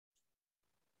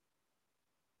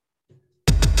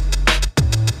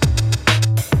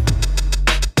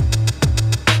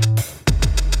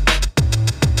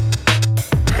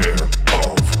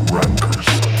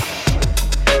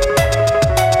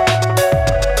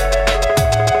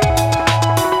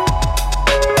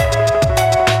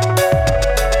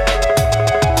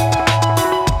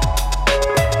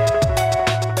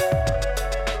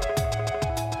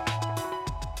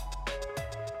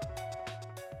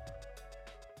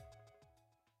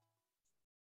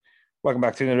Welcome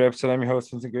back to another episode. I'm your host,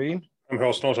 Vincent Green, I'm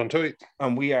host Note on Tui.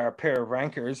 and we are a pair of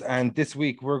rankers. And this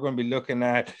week, we're going to be looking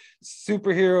at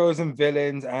superheroes and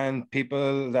villains and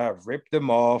people that rip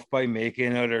them off by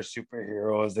making other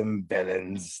superheroes and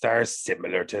villains that are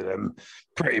similar to them,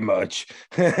 pretty much.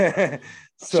 Sums it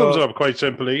So, up quite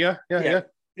simply. Yeah.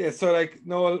 yeah, so like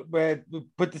Noel, we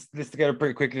put this list together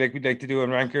pretty quickly, like we'd like to do on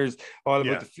rankers. All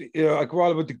about like we're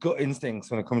all about the gut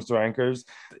instincts when it comes to rankers.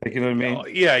 Like you know what I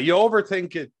mean? Yeah, you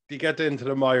overthink it. You get into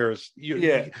the mires.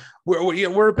 Yeah.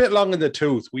 We're a bit long in the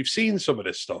tooth. We've seen some of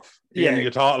this stuff. Yeah.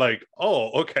 You thought like,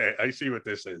 oh, okay, I see what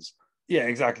this is. Yeah,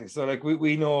 exactly. So like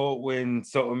we know when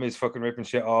something is fucking ripping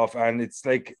shit off, and it's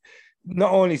like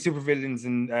not only supervillains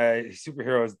and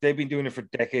superheroes, they've been doing it for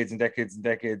decades and decades and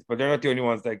decades, but they're not the only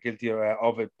ones that are guilty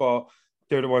of it. But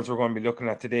they're the ones we're going to be looking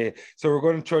at today. So we're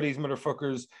going to throw these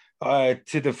motherfuckers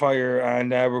to the fire,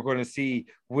 and we're going to see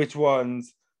which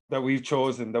ones that we've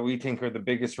chosen that we think are the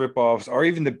biggest rip-offs, or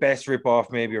even the best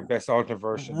rip-off, maybe, or best alternate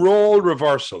version. Role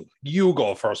reversal. You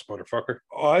go first, motherfucker.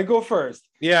 Oh, I go first.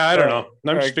 Yeah, I don't know.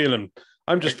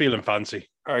 I'm just feeling fancy.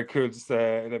 All right, cool. Just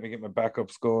let me get my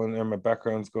backups going or my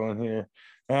backgrounds going here.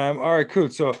 All right, cool.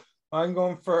 So I'm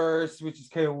going first, which is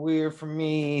kind of weird for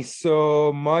me.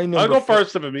 So my number I'll go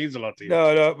first if it means a lot to you.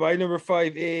 No, my number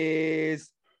 5 is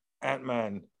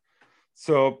Ant-Man.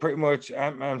 So pretty much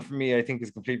Ant-Man for me, I think is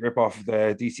a complete rip-off of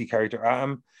the DC character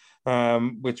Atom,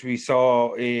 which we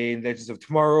saw in Legends of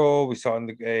Tomorrow. We saw in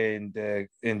the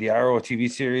Arrow TV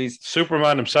series.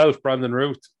 Superman himself, Brandon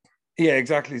Routh. Yeah,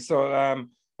 exactly. So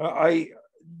I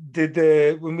did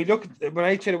when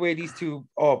I tried to weigh these two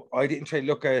up, I didn't try to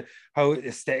look at how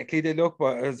aesthetically they look,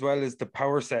 but as well as the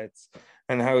power sets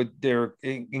and how they're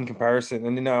in comparison.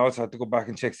 And then I also had to go back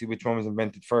and check see which one was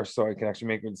invented first, so I can actually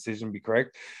make my decision be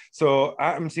correct. So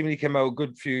Atom seemingly came out a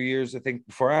good few years, I think,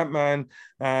 before Ant-Man,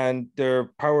 and their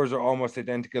powers are almost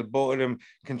identical. Both of them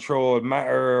control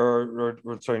matter,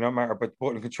 or sorry, not matter, but both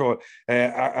of them control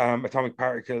atomic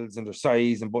particles and their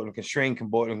size, and both of them can shrink,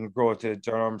 and both of them can grow to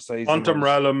ginormous size. Quantum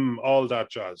realm, all that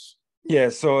jazz. Yeah,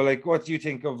 so like, what do you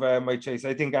think of my choice?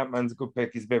 I think Ant-Man's a good pick.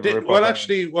 He's a bit of a rip-off.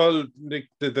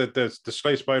 The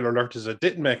slight spoiler alert is it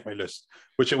didn't make my list,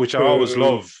 which I always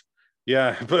love.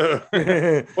 Yeah, but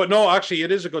but no, actually,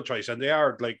 it is a good choice, and they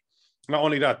are like not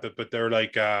only that, but they're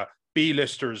like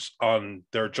B-listers on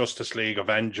their Justice League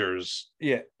Avengers.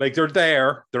 Yeah, like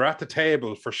they're at the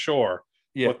table for sure.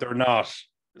 Yeah, but they're not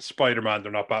Spider-Man.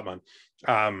 They're not Batman.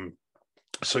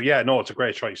 So yeah, no, it's a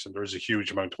great choice, and there's a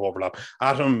huge amount of overlap.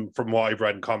 Atom, from what I've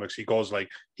read in comics,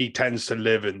 he tends to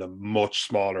live in the much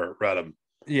smaller realm.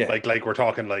 Yeah, like we're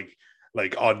talking like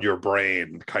on your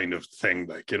brain kind of thing,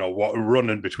 like what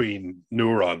running between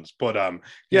neurons. But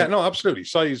no, absolutely,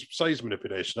 size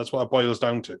manipulation. That's what it boils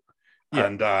down to. Yeah.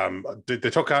 And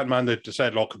they took Ant-Man. They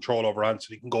said, "Look, control over ants,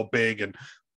 so he can go big," and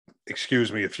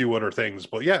excuse me, a few other things.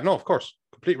 But yeah, no, of course,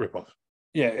 complete ripoff.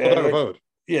 Yeah, without a vote.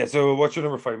 Yeah, so what's your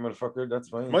number 5, motherfucker? That's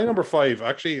fine. My number 5,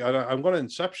 actually, I'm going to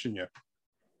Inception you.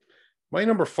 My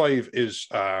number 5 is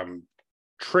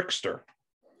Trickster.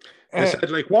 They said,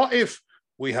 like, what if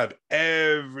we had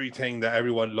everything that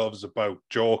everyone loves about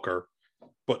Joker,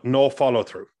 but no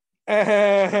follow-through?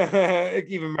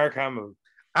 Even Mark Hamill.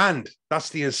 And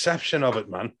that's the inception of it,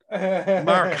 man.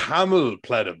 Mark Hamill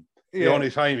played him the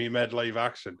only time he made live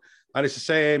action. And it's the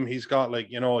same. He's got, like,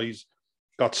 he's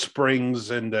got springs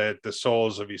in the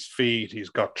soles of his feet. He's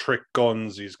got trick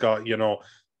guns. He's got,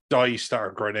 dice that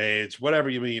are grenades, whatever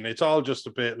you mean. It's all just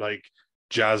a bit like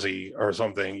jazzy or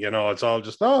something, it's all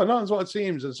just, no, that's what it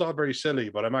seems. It's all very silly,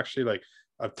 but I'm actually like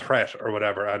a threat or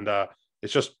whatever. And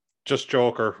it's just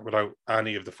Joker without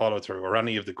any of the follow through or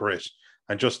any of the grit.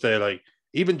 And just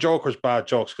even Joker's bad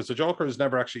jokes, because the Joker is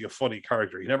never actually a funny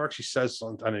character. He never actually says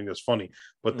anything that's funny,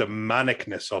 but the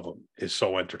manicness of him is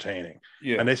so entertaining.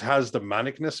 Yeah. And it has the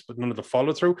manicness, but none of the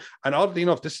follow through. And oddly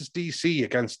enough, this is DC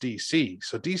against DC.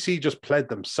 So DC just played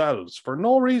themselves for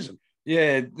no reason.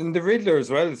 Yeah, and the Riddler as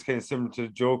well is kind of similar to the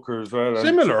Joker as well.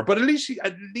 Similar, but at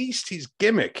least his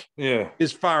gimmick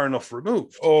is far enough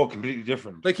removed. Oh, completely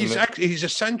different. Like he's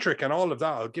eccentric and all of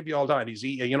that. I'll give you all that.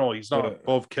 He's not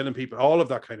above killing people, all of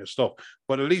that kind of stuff.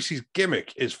 But at least his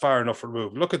gimmick is far enough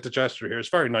removed. Look at the gesture here. It's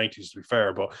very 90s to be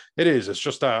fair, but it is. It's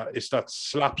just that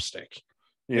slapstick.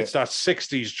 Yeah. It's that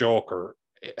 60s Joker.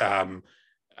 And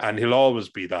he'll always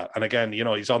be that. And again,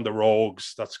 he's on the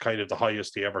Rogues. That's kind of the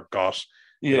highest he ever got.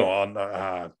 On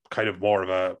kind of more of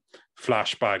a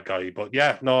Flash bad guy. But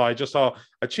yeah, no, I just saw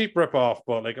a cheap rip-off,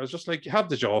 but like I was just like, you have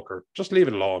the Joker, just leave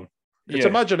it alone. It's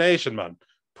imagination, man.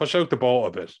 Push out the boat a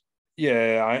bit.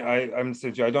 Yeah, I'm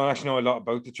I don't actually know a lot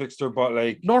about the Trickster, but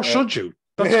like nor should you.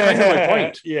 That's kind of my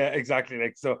point. Yeah, exactly.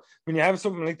 Like, so when you have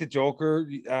something like the Joker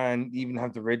and even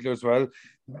have the Riddler as well,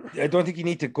 I don't think you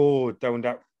need to go down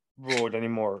that road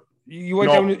anymore. You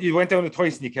went No. down, you went down it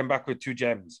twice, and you came back with 2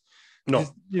 gems. No,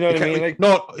 You know what I mean? Like,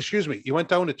 no, excuse me. You went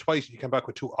down it twice. You came back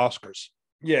with 2 Oscars.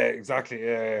 yeah, exactly.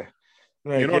 Yeah,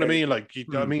 like, You know what I mean? Like,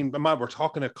 I Hmm. mean, man, we're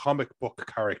talking a comic book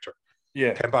character.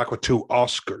 Yeah, Came back with 2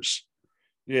 Oscars.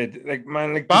 yeah. Like,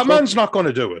 man, like Batman's not going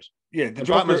to do it. Yeah, the And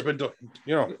Joker. Batman's been done.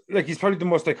 You know, Like, he's probably the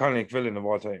most iconic villain of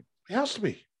all time. he has to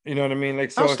be. You know what I mean?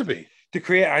 Like, Has so to be. to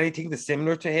create anything that's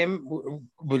similar to him, will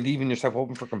leaving yourself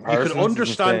open for You comparisons. could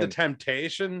understand the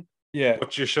temptation, Yeah,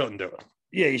 but you shouldn't do it.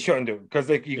 yeah, you shouldn't do it because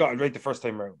like you got it right the first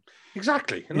time around.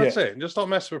 Exactly, and that's it. Just don't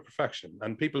mess with perfection,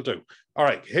 and people do. All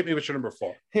right, hit me with your number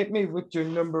 4. Hit me with your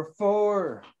number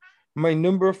 4. My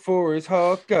number 4 is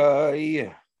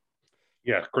Hawkeye.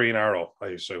 Yeah, Green Arrow, I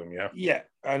assume. Yeah. Yeah,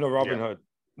 I know Robin Hood.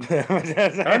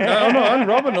 and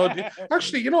Robin Hood.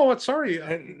 Actually, you know what? Sorry,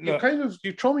 No.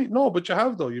 you throw me. No, but you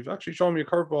have though. You've actually shown me a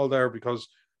curveball there because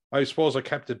I suppose I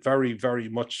kept it very, very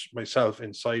much myself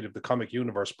inside of the comic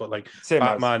universe. But like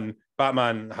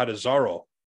Batman had a Zorro.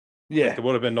 Yeah, like, there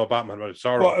would have been no Batman without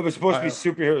Zorro. Well, it was supposed to be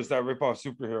superheroes that rip off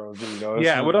superheroes. You know?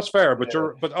 Yeah, well, that's fair. But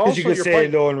also you could your say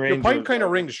point, Lone Ranger. Your point kind of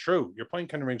rings true.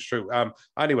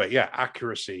 Anyway, yeah,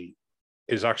 accuracy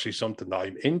is actually something that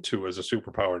I'm into as a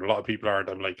superpower, and a lot of people aren't.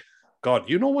 I'm like, God,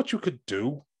 you know what you could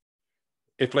do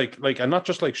if like and not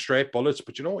just like straight bullets,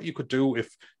 but you know what you could do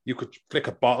if you could flick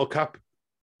a bottle cap,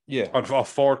 off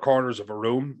 4 corners of a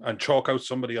room and choke out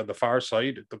somebody on the far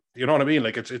side. You know what I mean?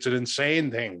 Like it's an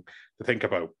insane thing to think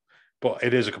about, but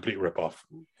it is a complete ripoff.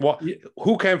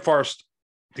 Who came first?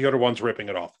 The other one's ripping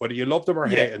it off. Whether you love them or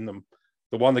hating them,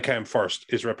 the one that came first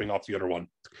is ripping off the other one.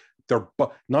 They're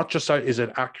not just is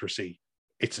it accuracy,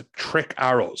 it's trick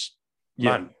arrows.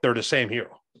 Man, they're the same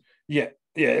hero. Yeah.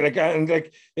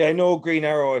 I know Green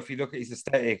Arrow, if you look at his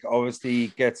aesthetic, obviously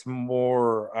gets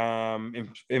more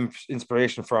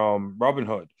inspiration from Robin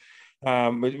Hood,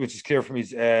 which is clear from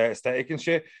his aesthetic and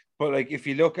shit. But like, if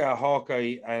you look at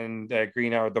Hawkeye and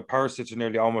Green Arrow, the power sets are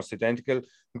nearly almost identical.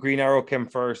 Green Arrow came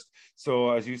first,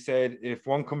 so as you said, if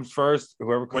one comes first,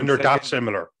 whoever comes when they're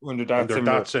second,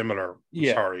 that similar.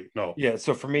 Yeah. Sorry, no. Yeah.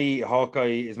 So for me,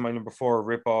 Hawkeye is my number 4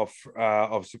 ripoff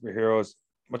of superheroes.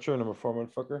 What's your number 4,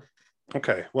 motherfucker?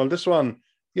 Okay, well, this one,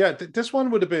 this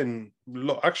one would have been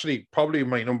actually probably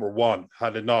my number 1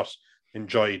 had I not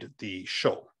enjoyed the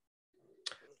show.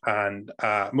 And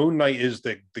Moon Knight is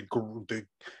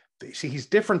see, he's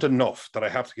different enough that I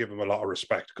have to give him a lot of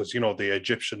respect because, you know, the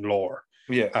Egyptian lore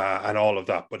and all of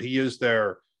that. But he is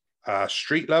their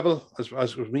street level, as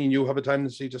me and you have a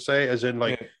tendency to say, as in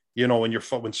like, you know,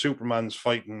 when Superman's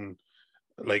fighting,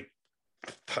 like,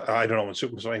 I don't know, when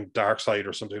Superman's fighting Darkseid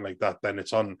or something like that, then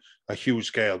it's on a huge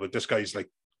scale. But this guy's like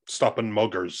stopping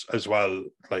muggers as well,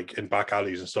 like in back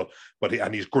alleys and stuff. But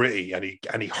he's gritty and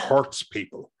he hurts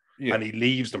people. And he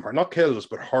leaves them, not kills,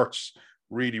 but hurts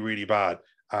really, really bad.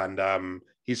 And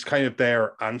he's kind of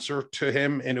their answer to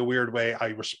him in a weird way. I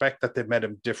respect that they've made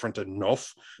him different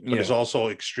enough, but it's also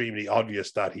extremely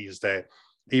obvious that he's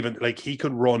even like he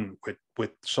could run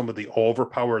with some of the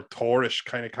overpowered Thorish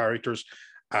kind of characters,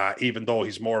 even though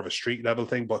he's more of a street level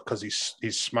thing, but because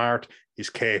he's smart,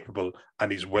 he's capable,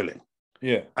 and he's willing.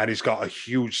 Yeah. And he's got a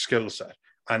huge skill set.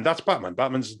 And that's Batman.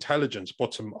 Batman's intelligence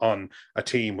puts him on a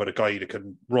team with a guy that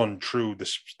can run through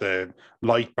the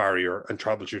light barrier and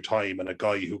travel through time, and a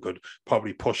guy who could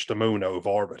probably push the moon out of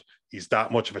orbit. He's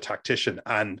that much of a tactician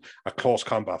and a close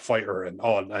combat fighter and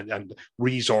all, and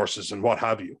resources and what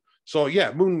have you. So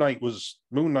yeah, Moon Knight was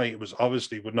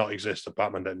obviously would not exist if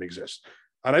Batman didn't exist.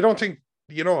 And I don't think,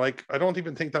 you know, like I don't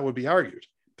even think that would be argued.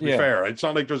 To be fair, it's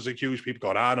not like there's a huge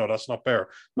people going, no, that's not fair.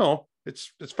 No,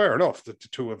 it's fair enough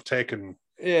to have taken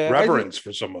reverence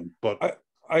for someone, but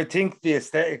I think the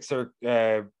aesthetics are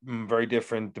very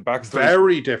different. The backstory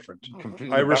very different.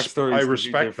 Completely, I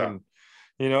respect different. That.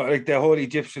 You know, like the whole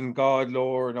Egyptian god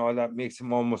lore and all that makes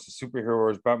him almost a superhero,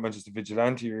 whereas Batman's just a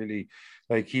vigilante, really.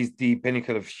 Like he's the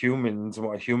pinnacle of humans and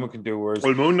what a human can do. Whereas,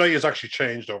 well, Moon Knight has actually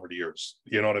changed over the years.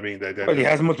 You know what I mean? He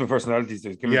has multiple personalities.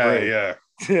 But he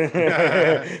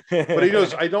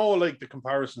does. I know, like the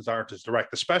comparisons aren't as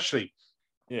direct, especially.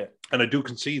 Yeah, and I do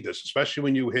concede this, especially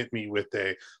when you hit me with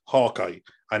a Hawkeye,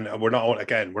 and we're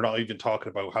not even talking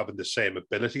about having the same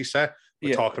ability set.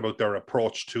 We're talking about their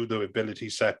approach to the ability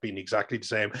set being exactly the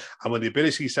same. And when the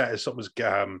ability set is something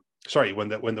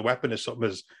when the weapon is something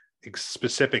as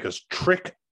specific as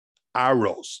trick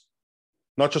arrows,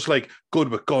 not just like good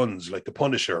with guns, like the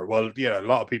Punisher. Well, yeah, a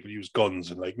lot of people use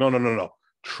guns and like no,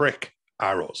 trick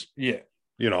arrows. Yeah.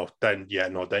 then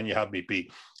then you have me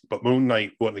beat. But Moon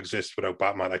Knight wouldn't exist without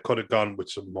Batman. I could have gone with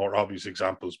some more obvious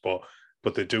examples, but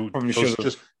they do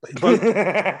just well,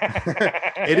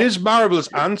 it is Marvel's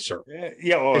answer.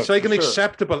 It's like an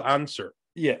acceptable answer.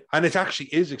 Yeah, and it actually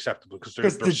is acceptable because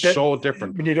they're so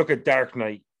different. When you look at Dark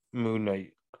Knight, Moon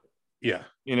Knight, yeah,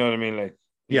 you know what I mean, like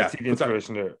see the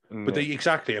inspiration there. But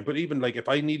exactly, but even like if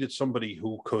I needed somebody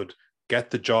who could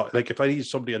get the job, like if I needed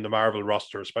somebody in the Marvel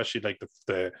roster, especially like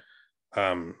the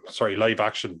live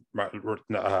action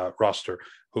roster,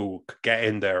 who could get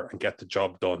in there and get the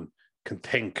job done, can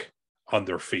think on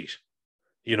their feet.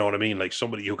 You know what I mean? Like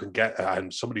somebody who can get,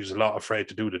 and somebody who's a lot afraid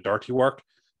to do the dirty work.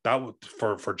 That would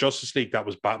for Justice League, that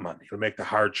was Batman. He'll make the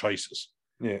hard choices.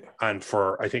 Yeah. And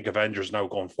for I think Avengers now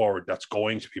going forward, that's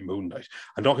going to be Moon Knight.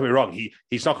 And don't get me wrong,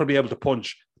 he's not going to be able to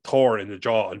punch Thor in the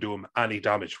jaw and do him any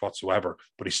damage whatsoever,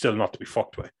 but he's still not to be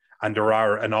fucked with. And there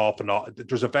are an awful lot.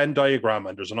 There's a Venn diagram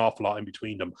and there's an awful lot in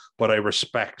between them. But I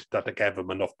respect that they gave him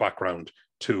enough background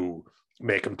to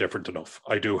make him different enough.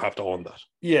 I do have to own that.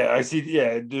 Yeah, I see.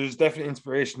 Yeah, there's definitely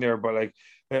inspiration there, but like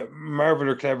Marvel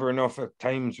are clever enough at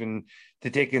times when they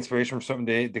take inspiration from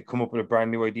something, they come up with a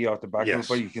brand new idea off the back of it,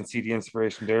 but you can see the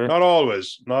inspiration there. Not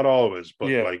always, but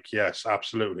like, yes,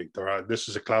 absolutely. This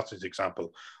is a classic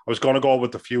example. I was going to go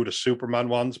with a few of the Superman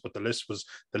ones, but the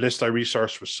list I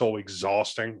researched was so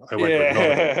exhausting. I went with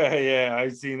none of them. Yeah,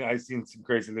 I've seen some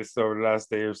crazy lists over the last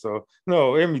day or so.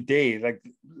 No, every day, like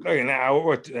an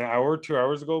hour, 2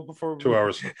 hours ago before 2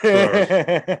 hours. 2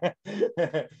 hours.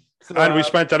 So, and we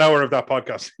spent an hour of that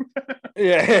podcast.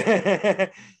 Yeah.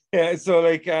 So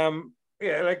like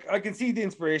like I can see the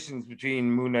inspirations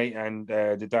between Moon Knight and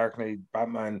the Dark Knight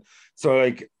Batman. So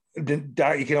like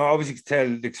that you can obviously tell,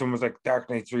 like someone's like,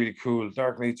 Dark Knight's really cool.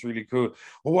 Well,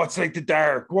 what's like the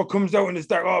dark? What comes out in this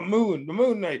dark? Oh, the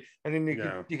Moon Knight. And then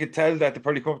you could tell that they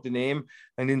probably come up with the name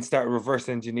and then start reverse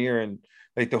engineering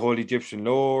like the whole Egyptian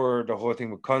lore, the whole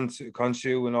thing with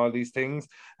Khonshu and all these things,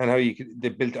 and how they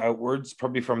built outwards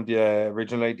probably from the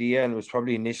original idea, and it was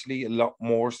probably initially a lot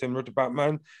more similar to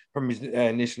Batman from his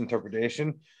initial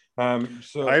interpretation.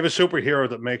 So I have a superhero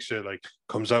that makes it like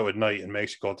comes out at night and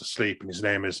makes you go to sleep, and his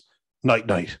name is Night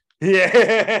Night.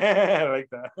 Yeah, I like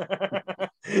that.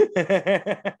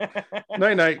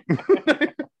 Night.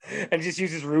 And just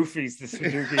uses roofies to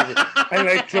subdue people. And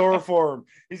like chloroform.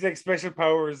 He's like special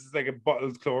powers, is like a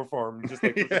bottled chloroform. Just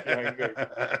like you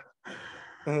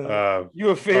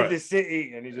have failed the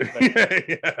city, and he just like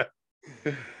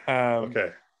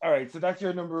okay. All right, so that's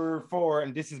your number 4,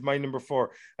 and this is my number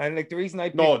 4. And like the reason I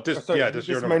picked, this is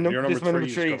your number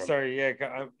 3. Sorry,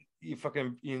 you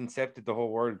incepted the whole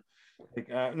world. Like,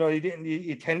 no, you didn't.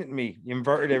 You tented me. You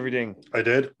inverted everything. I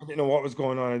did. I didn't know what was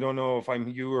going on. I don't know if I'm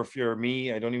you or if you're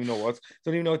me. I don't even know what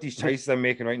these choices I'm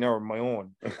making right now are my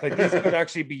own. Like this could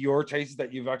actually be your choices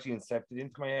that you've actually incepted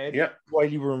into my head. Yeah. While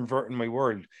you were inverting my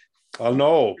world. I'll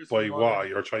know by what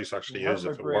your choice actually is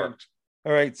if it worked.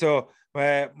 All right, so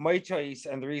my choice,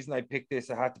 and the reason I picked this,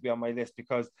 it had to be on my list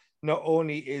because not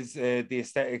only is the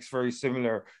aesthetics very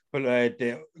similar, but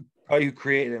the guy who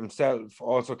created it himself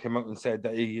also came out and said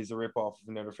that he is a rip-off of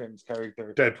another famous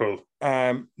character. Deadpool.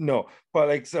 No, but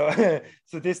like so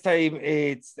this time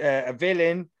it's a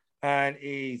villain, and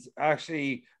he's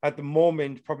actually at the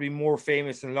moment probably more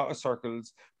famous in a lot of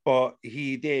circles, but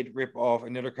he did rip off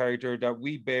another character that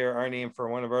we bear our name for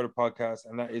one of our other podcasts,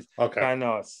 and that is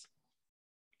Thanos.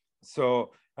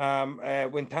 So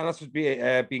when Thanos was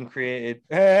being created,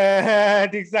 the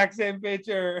exact same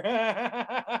picture.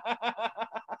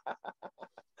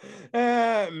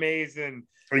 Amazing.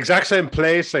 Exact same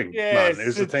placing, yes, man,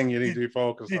 is the thing you need to be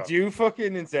focused on. Did you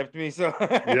fucking incept me? So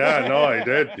yeah, no, I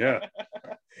did. Yeah.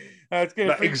 That's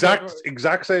good.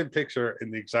 Exact same picture in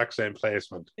the exact same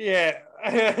placement. Yeah.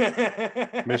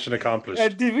 Mission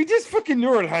accomplished. Did we just fucking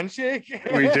neural handshake?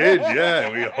 We did, yeah.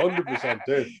 We 100%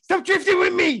 did. Stop drifting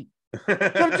with me.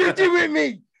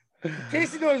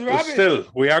 Casey knows rabbit. But still,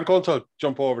 we aren't going to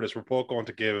jump over this. We're both going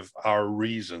to give our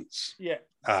reasons. Yeah.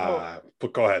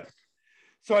 But go ahead.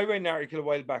 So I read an article a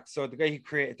while back. So the guy who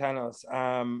created Thanos,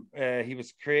 he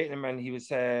was creating him, and he was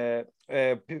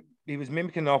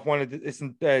mimicking off one of the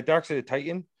Darkseid of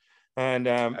Titan, and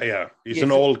he's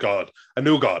an old god, a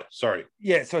new god. Sorry.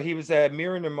 Yeah, so he was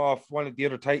mirroring him off one of the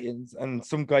other Titans, and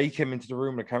some guy came into the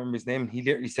room. I can't remember his name. He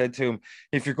literally said to him,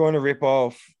 "If you're going to rip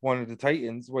off one of the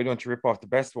Titans, why don't you rip off the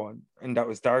best one?" And that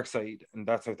was Darkseid, and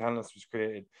that's how Thanos was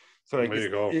created. So like, there you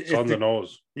go. It's on the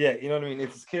nose. Yeah, you know what I mean?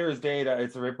 It's as clear as day that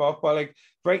it's a rip-off. But like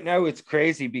right now, it's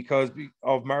crazy because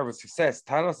of Marvel's success.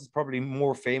 Thanos is probably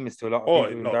more famous to a lot of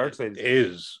people than Darkseid.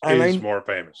 Is more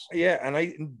famous. Yeah, and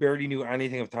I barely knew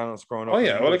anything of Thanos growing up. Oh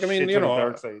yeah, well, like I mean,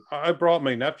 I brought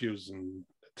my nephews and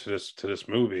to this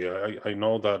movie. I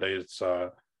know that it's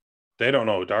they don't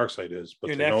know who Darkseid is, but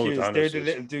your they know who nephews, Thanos they're is. the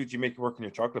little dudes you make work in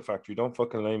your chocolate factory. Don't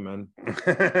fucking lie, man. You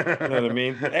know what I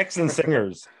mean? Excellent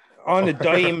singers. On a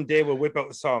dime, they will whip out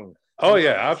a song. Oh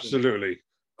yeah, absolutely.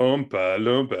 Oompa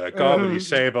Loompa, comedy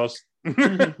save us.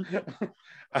 But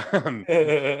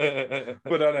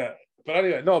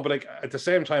anyway, no, but like at the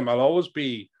same time, I'll always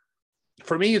be.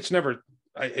 For me, it's never.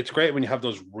 It's great when you have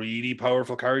those really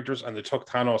powerful characters, and they took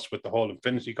Thanos with the whole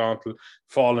Infinity Gauntlet,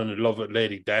 falling in love with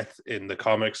Lady Death in the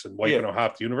comics, and wiping out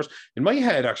half the universe. In my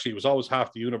head, actually, it was always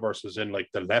half the universe is in like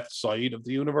the left side of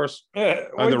the universe,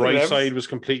 and the right side was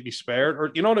completely spared.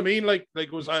 Or you know what I mean? Like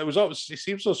it was always. He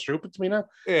seems so stupid to me now.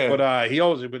 Yeah. But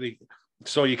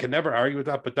so you can never argue with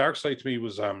that. But Darkseid to me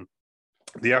was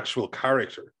the actual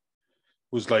character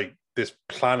was like this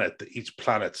planet, each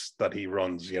planets that he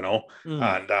runs, you know,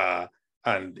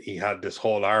 and he had this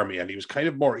whole army, and he was kind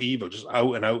of more evil, just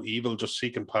out and out evil, just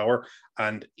seeking power.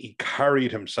 And he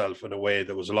carried himself in a way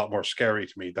that was a lot more scary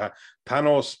to me. That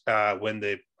Thanos, when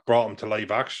they brought him to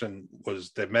live action,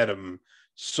 they made him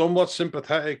somewhat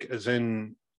sympathetic, as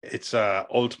in it's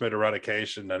ultimate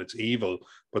eradication and it's evil,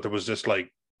 but there was this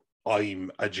like,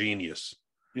 I'm a genius.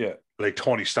 Yeah. Like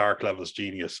Tony Stark levels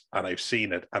genius, and I've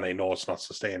seen it, and I know it's not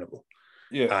sustainable.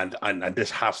 Yeah. And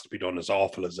this has to be done as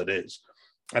awful as it is.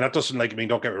 And that doesn't, like, I mean,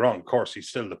 don't get me wrong, of course, he's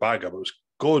still the bad guy, but it was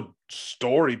good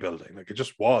story building. Like, it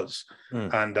just was.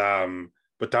 And,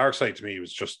 but Darkseid to me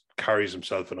was just carries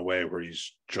himself in a way where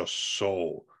he's just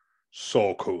so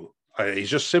cool. He's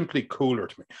just simply cooler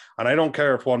to me. And I don't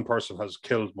care if one person has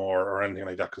killed more or anything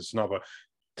like that, because it's not about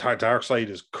Darkseid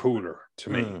is cooler to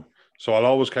me. So I'll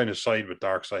always kind of side with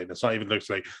Darkseid. It's not even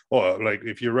like, oh, like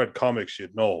if you read comics,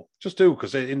 you'd know. Just do,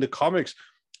 because in the comics,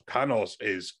 Thanos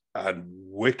is a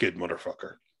wicked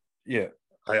motherfucker. Yeah.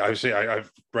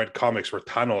 I've read comics where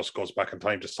Thanos goes back in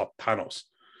time to stop Thanos.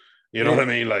 You know what I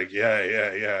mean? Like, yeah.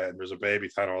 And there's a baby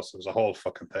Thanos. There's a whole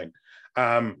fucking thing.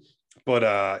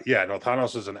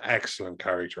 Thanos is an excellent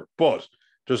character, but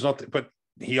there's nothing, but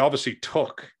he obviously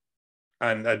took,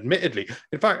 and admittedly,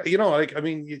 in fact, you know, like, I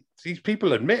mean, these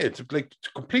people admit it, like,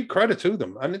 complete credit to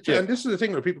them. And and this is the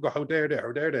thing where people go, how dare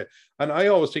they? And I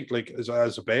always think, like, as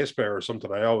a bass player or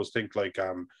something, I always think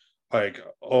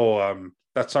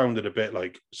that sounded a bit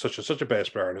like such a bass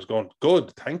player, and it's going,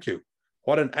 good, thank you.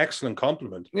 What an excellent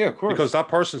compliment. Yeah, of course. Because that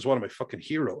person's one of my fucking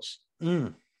heroes.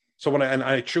 So when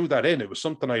I threw that in, it was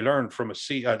something I learned from like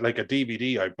a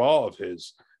DVD I bought of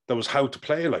his that was how to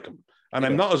play like him.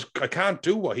 And I can't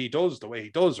do what he does the way he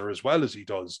does or as well as he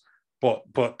does.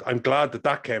 But I'm glad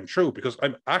that came true, because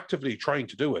I'm actively trying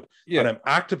to do it. And I'm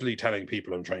actively telling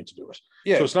people I'm trying to do it.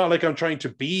 Yeah. So it's not like I'm trying to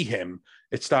be him.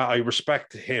 It's that I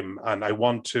respect him and I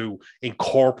want to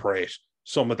incorporate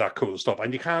some of that cool stuff.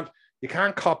 And you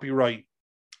can't copyright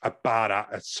a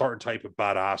certain type of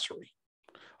badassery.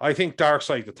 I think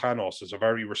Darkseid to Thanos is a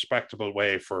very respectable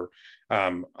way for,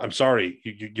 I'm sorry,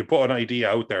 you put an idea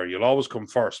out there, you'll always come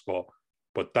first, but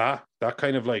that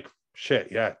kind of like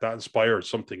shit, that inspired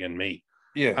something in me.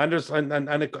 Yeah. And there's and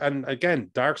again,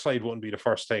 Darkseid wouldn't be the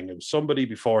first thing. It was somebody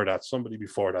before that,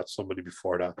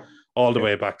 all the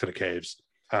way back to the caves.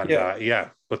 And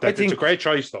but it's a great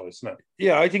choice though, isn't it?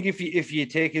 Yeah, I think if you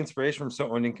take inspiration from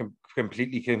someone and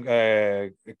completely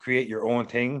create your own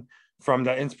thing from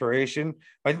that inspiration,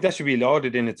 I think that should be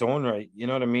lauded in its own right. You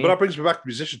know what I mean? But that brings me back to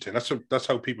musician thing. That's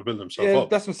how people build themselves up.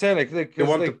 That's what I'm saying. Like they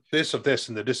want this of this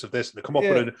and the this of this, and they come up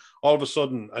with all of a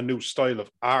sudden a new style of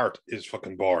art is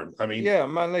fucking born. I mean, yeah,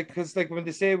 man. Like, because like when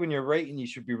they say when you're writing, you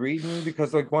should be reading,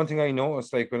 because like one thing I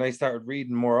noticed, like when I started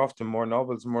reading more often, more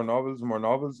novels,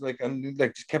 like, and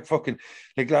like just kept fucking,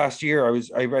 like last year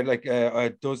I read like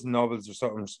a dozen novels or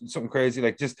something crazy,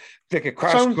 like just like a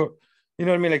crash course. You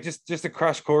know what I mean? Like just a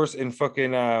crash course in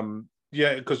fucking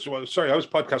yeah, because I was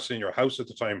podcasting in your house at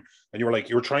the time, and you were like,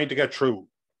 you were trying to get through.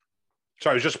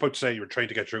 Sorry, I was just about to say you were trying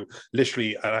to get through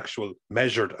literally an actual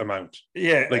measured amount.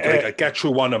 Yeah, like I get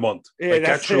through one a month. Yeah,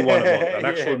 get through one a month, an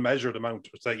actual measured amount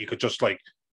that you could just like.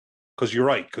 Because you're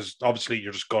right, because obviously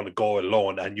you're just going to go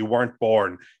alone, and you weren't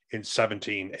born in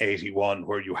 1781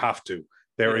 where you have to.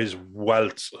 There is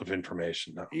wealth of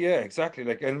information now. Yeah, exactly.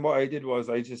 Like, and what I did was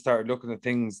I just started looking at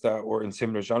things that were in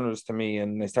similar genres to me,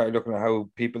 and I started looking at how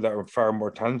people that are far more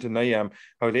talented than I am,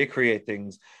 how they create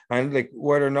things, and like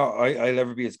whether or not I'll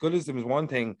ever be as good as them is one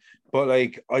thing, but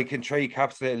like I can try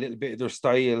encapsulate a little bit of their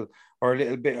style or a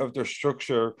little bit of their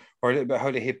structure or a little bit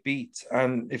how they hit beats,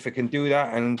 and if I can do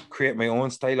that and create my own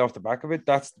style off the back of it,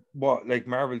 that's what like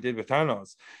Marvel did with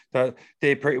Thanos. That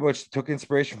they pretty much took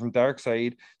inspiration from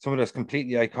Darkseid, someone that's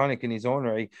completely iconic in his own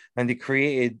right, and they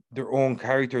created their own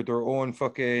character, their own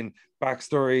fucking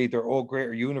backstory, their all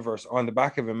greater universe on the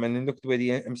back of him. And then look at the way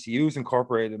the MCU's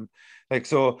incorporate him. Like,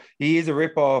 so he is a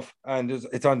ripoff, and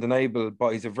it's undeniable,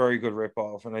 but he's a very good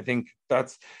ripoff. And I think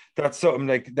that's something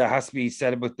like that has to be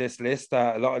said about this list.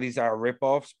 That a lot of these are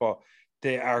ripoffs, but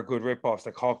they are good ripoffs.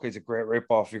 Like Hawkeye's a great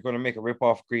ripoff. If you're going to make a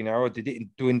ripoff Green Arrow, they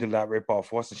didn't dwindle that ripoff.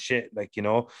 It wasn't shit, like, you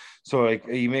know. So like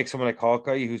you make someone like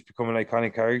Hawkeye who's become an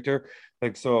iconic character,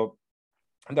 like, so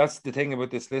that's the thing about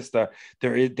this list, that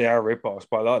they are ripoffs,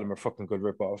 but a lot of them are fucking good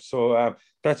ripoffs. So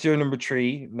that's your number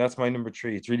 3, and that's my number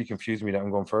 3. It's really confusing me that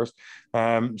I'm going first.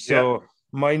 So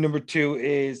my number 2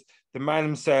 is the man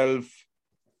himself,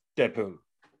 Deadpool.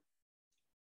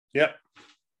 Yeah.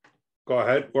 Go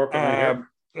ahead. Work on here.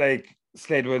 Like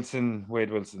Slade Wilson,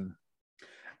 Wade Wilson.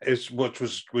 Which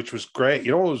was great.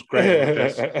 You know what was great about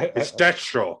this? It's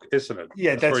Deathstroke, isn't it?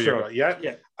 Yeah, Deathstroke.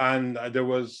 Yeah. And there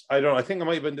was, I think it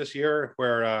might have been this year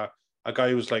where a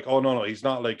guy was like, oh, no, he's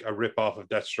not like a rip-off of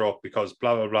Deathstroke because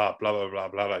blah, blah, blah, blah, blah, blah,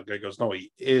 blah. Like, the guy goes, no,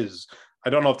 he is. I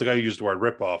don't know if the guy used the word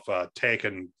rip-off,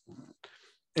 taking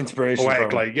inspiration away, from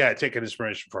like, yeah, taking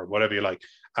inspiration from whatever you like.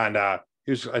 And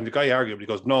the guy argued, he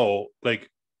goes, no, like,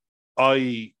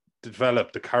 I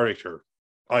developed the character,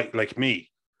 like me.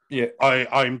 Yeah,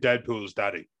 I'm Deadpool's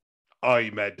daddy. I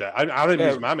met that. I'm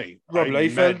his mammy. Rob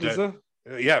Liefeld, is it?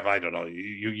 Yeah, I don't know.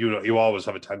 You always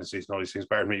have a tendency to know these things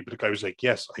better than me. But the guy was like,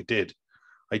 yes, I did.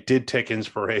 I did take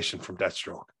inspiration from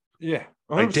Deathstroke. Yeah,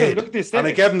 100%. I did. Look at the aesthetics. And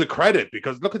I gave him the credit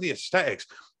because look at the aesthetics,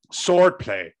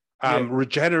 swordplay,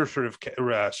 regenerative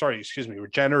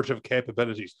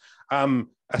capabilities,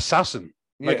 assassin.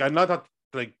 Like, I'm not that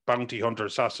like bounty hunter,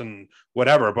 assassin,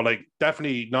 whatever, but like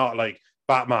definitely not like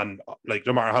Batman, like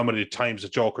no matter how many times the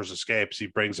Joker's escapes, he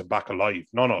brings it back alive.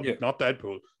 No, not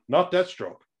Deadpool, not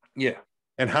Deathstroke. Yeah.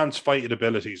 Enhanced fighting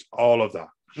abilities, all of that.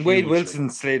 Wade Wilson,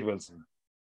 Slade Wilson.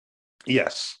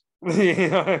 Yes. You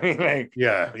know what I mean? Like,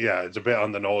 yeah, it's a bit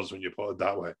on the nose when you put it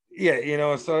that way. Yeah, you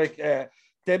know, so like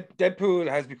Deadpool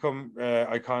has become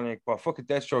iconic, but fucking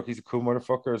Deathstroke, he's a cool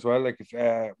motherfucker as well. Like,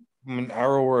 if when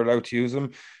Arrow were allowed to use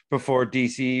him before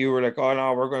DC, you were like, oh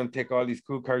no, we're going to take all these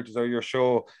cool characters out of your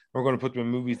show, we're going to put them in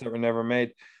movies that were never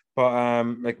made. But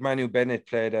like Manu Bennett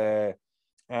played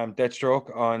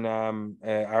Deathstroke on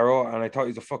Arrow, and I thought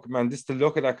he's a fucking man. Just the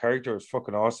look of that character is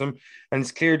fucking awesome, and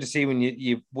it's clear to see when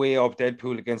you weigh up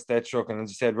Deadpool against Deathstroke. And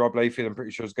as you said, Rob Liefeld, I'm pretty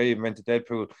sure this guy invented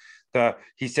Deadpool, that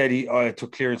he said he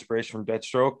took clear inspiration from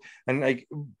Deathstroke. And like,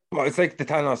 but it's like the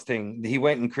Thanos thing. He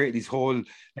went and created these whole,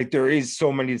 like, there is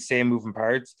so many of the same moving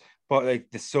parts, but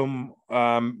like the sum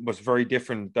was very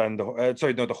different than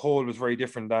the whole was very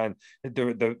different than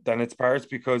than its parts,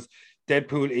 because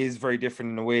Deadpool is very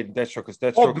different in a way than Deathstroke, because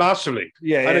Deathstroke. Oh, massively.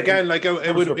 Yeah. And again, like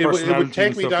it would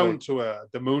take me down to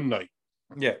the Moon Knight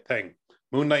thing.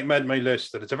 Moon Knight made my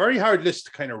list, and it's a very hard list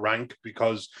to kind of rank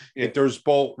because there's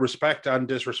both respect and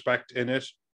disrespect in it.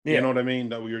 Yeah. You know what I mean?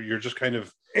 That you're just kind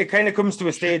of. It kind of comes to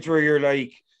a stage where you're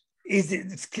like,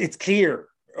 it's clear.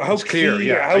 It's clear,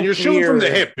 yeah. And you're shooting from the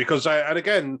hip because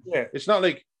it's not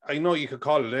like, I know you could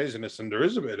call it laziness, and there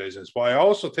is a bit of laziness, but I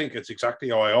also think it's exactly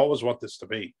how I always want this to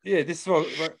be. Yeah, this is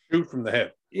what shoot from the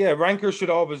hip. Yeah, rankers should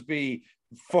always be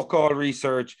fuck all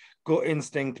research, gut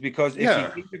instinct, because if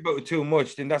you think about it too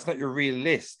much, then that's not your real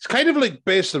list. It's kind of like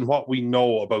based on what we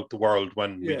know about the world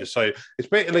when we decide. It's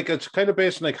it's kind of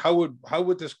based on like how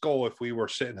would this go if we were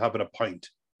sitting having a pint?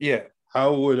 Yeah.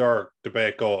 How would our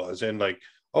debate go? As in like,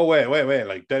 oh wait,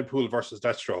 like Deadpool versus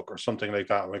Deathstroke or something like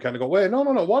that. And we kind of go, wait, no,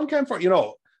 one came for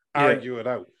argue it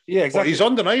out. Yeah, exactly. But he's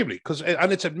undeniably,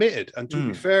 and it's admitted, and to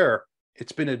be fair,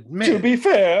 it's been admitted. To be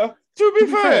fair.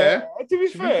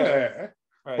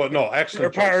 Right. But no,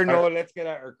 excellent. Let's get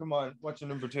at her. Come on, what's your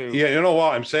number 2? Yeah, you know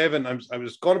what? I was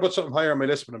going to put something higher on my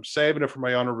list, but I'm saving it for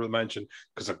my honorable mention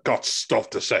because I've got stuff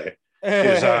to say.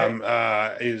 This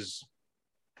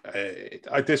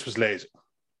was lazy.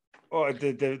 Oh,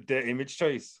 the image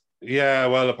choice. Yeah,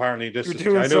 well, apparently this is.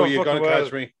 I know you're going to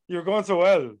catch me. You're going so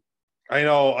well. I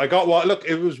know. I got one. Look,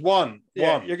 it was one.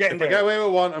 Yeah, you're getting there. If I get away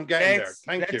with one, I'm getting there.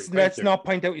 Thank you. Let's not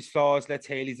point out his flaws. Let's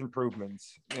hail his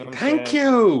improvements. You know Thank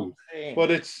you.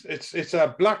 But it's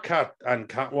a Black Cat and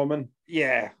Catwoman.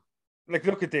 Yeah. Like,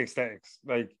 look at the aesthetics.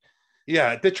 Like,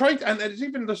 yeah, they tried, and it's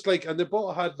even just like, and they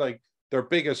both had like their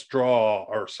biggest draw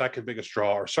or second biggest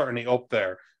draw, or certainly up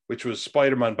there, which was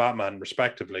Spider-Man, Batman,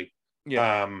 respectively.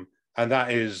 Yeah. And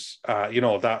that is,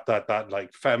 that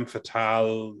like femme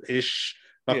fatale-ish.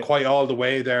 Not quite all the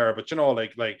way there, but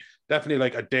like definitely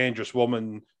like a dangerous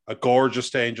woman, a gorgeous,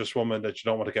 dangerous woman that you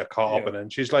don't want to get caught up in.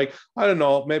 And she's like, I don't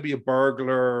know, maybe a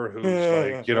burglar who's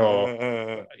like,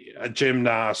 a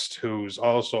gymnast who's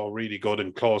also really good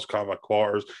in close combat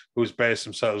quarters, who's based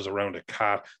themselves around a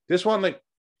cat. This one, like,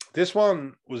 This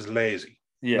one was lazy.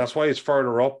 Yeah, that's why it's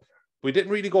further up. We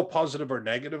didn't really go positive or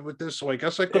negative with this, so I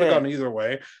guess I could have gone either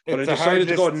way. But I decided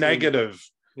to go negative.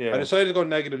 Yeah, I decided to go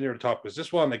negative near the top because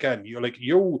this one again,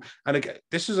 and again,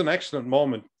 this is an excellent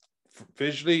moment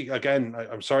visually. Again,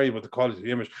 I'm sorry about the quality of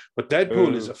the image, but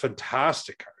Deadpool is a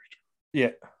fantastic character.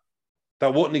 Yeah,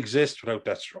 that wouldn't exist without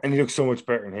Deathstroke, and he looks so much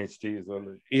better in HD as well.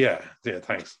 Yeah,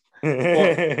 thanks.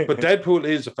 but Deadpool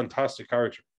is a fantastic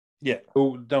character. Yeah.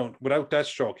 Without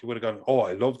Deathstroke, he would have gone, oh,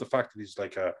 I love the fact that he's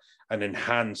like an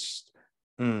enhanced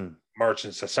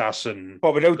merchant's assassin.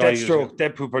 But without Deathstroke,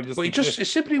 Deadpool probably it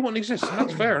simply wouldn't exist. And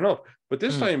that's fair enough. But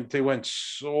this time they went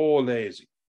so lazy.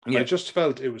 Yeah. I just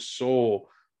felt it was so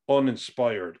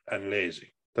uninspired and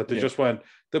lazy that they just went,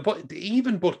 they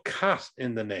even put cat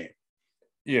in the name.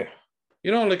 Yeah.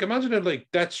 Like imagine if like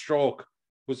Deathstroke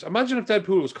imagine if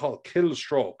Deadpool was called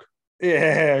Killstroke.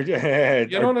 Yeah.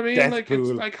 You know what I mean? Deathpool. Like it's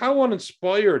like how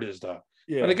uninspired is that?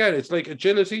 Yeah. And again, it's like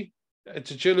agility.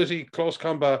 It's agility, close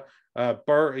combat,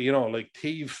 like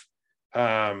thief,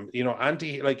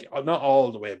 anti, like not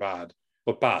all the way bad,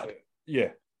 but bad. Yeah.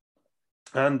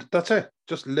 And that's it.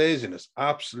 Just laziness,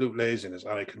 absolute laziness.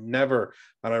 And I can never,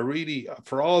 and I really,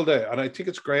 for all day, and I think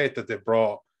it's great that they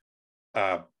brought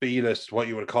B-list, what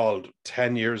you would have called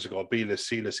 10 years ago, B-list,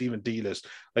 C-list, even D-list,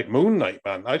 like Moon Knight,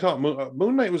 man. I thought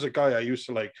Moon Knight was a guy I used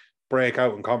to like break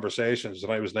out in conversations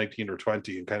when I was 19 or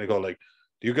 20 and kind of go like,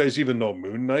 do you guys even know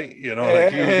Moon Knight?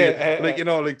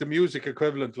 Like the music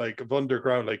equivalent, like of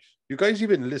underground, like you guys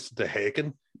even listen to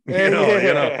Haken?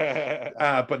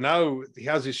 But now he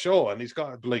has his show and he's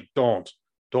got like, don't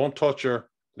touch her,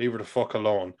 leave her the fuck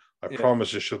alone. I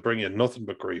promise you she'll bring you nothing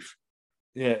but grief.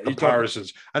 Yeah,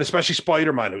 comparisons, and especially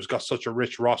Spider-Man, who's got such a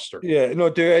rich roster. Yeah, no,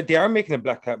 they are making a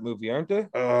Black Cat movie, aren't they?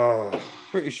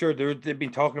 Pretty sure they've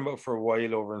been talking about it for a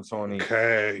while over in Sony.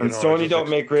 Okay, and Sony don't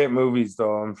make great movies,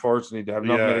 though. Unfortunately, they have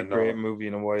not made a great movie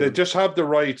in a while. They just have the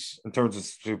rights in terms of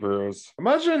superheroes.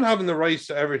 Imagine having the rights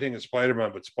to everything in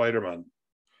Spider-Man, but Spider-Man.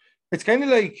 It's kind of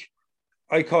like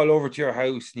I call over to your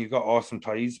house and you've got awesome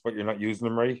toys, but you're not using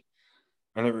them right.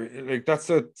 And that's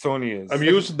what Sony is. I'm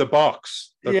using the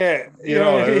box. You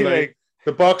know what I mean? Like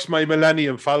the box my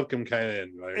Millennium Falcon came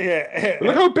in. Like,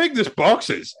 look how big this box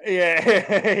is. Yeah,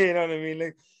 you know what I mean?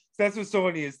 Like that's what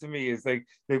Sony is to me. It's like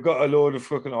they've got a load of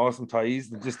fucking awesome toys.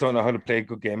 They just don't know how to play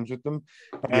good games with them.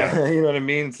 You know what I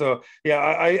mean? So yeah,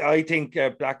 I think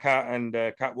Black Cat and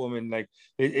Catwoman, like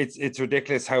it's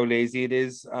ridiculous how lazy it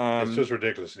is. It's just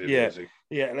ridiculously lazy.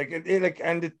 Yeah,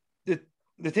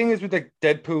 the thing is with like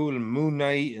Deadpool and Moon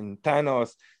Knight and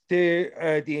Thanos,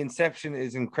 the inception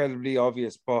is incredibly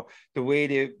obvious, but the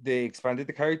way they expanded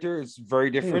the character is very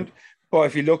different. But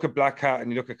if you look at Black Cat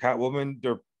and you look at Catwoman,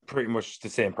 they're pretty much the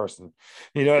same person.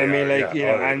 You know what I mean? Like,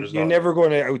 and you're never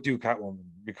going to outdo Catwoman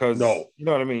because you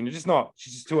know what I mean? You're just not.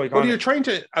 She's just too iconic. But you're trying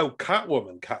to out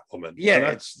Catwoman.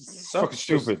 Yeah, it's fucking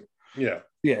stupid.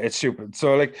 Yeah, it's stupid.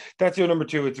 So like that's your number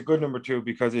two. It's a good number two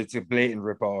because it's a blatant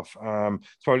ripoff.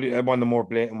 It's probably one of the more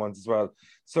blatant ones as well.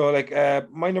 So like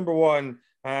my number one,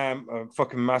 I'm a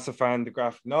fucking massive fan of the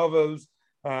graphic novels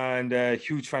and a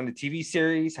huge fan of the TV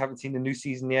series. Haven't seen the new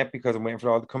season yet because I'm waiting for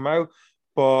it all to come out.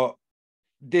 But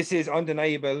this is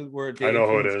undeniable where the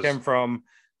influence came from.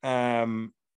 But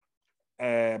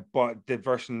the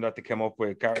version that they came up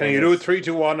with. Can you do it 3,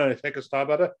 2, 1 and I take a stab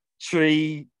at it?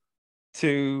 3,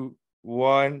 2,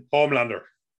 1. Homelander.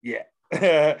 Yeah.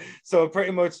 So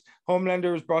pretty much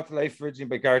Homelander was brought to life originally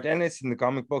by Garth Ennis in the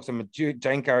comic books. I'm a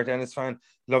giant Garth Ennis fan.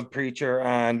 Love Preacher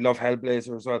and love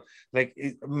Hellblazer as well. Like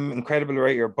incredible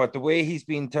writer. But the way he's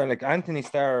been turned, like Anthony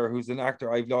Starr, who's an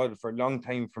actor I've lauded for a long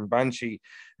time from Banshee,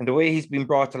 and the way he's been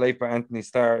brought to life by Anthony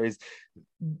Starr is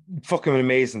fucking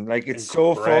amazing. Like it's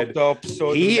so fucked up.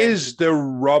 So he is the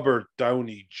Robert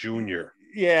Downey Jr.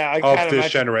 Yeah, of this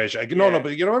generation. No,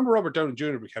 but you remember Robert Downey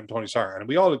Jr. became Tony Stark, and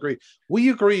we all agreed. We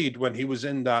agreed when he was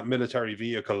in that military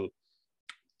vehicle,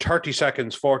 30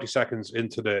 seconds, 40 seconds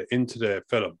into the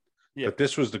film, that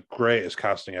this was the greatest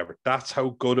casting ever. That's how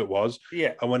good it was.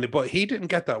 Yeah, and but he didn't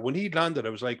get that when he landed. I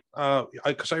was like,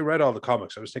 because I read all the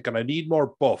comics, I was thinking I need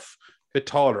more buff, a bit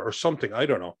taller or something. I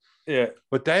don't know. Yeah,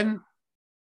 but then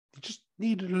he just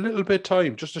needed a little bit of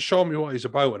time just to show me what he's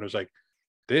about, and I was like,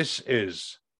 this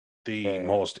is the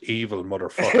most evil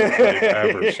motherfucker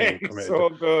I've ever seen committed. So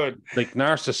good. Like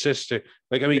narcissistic.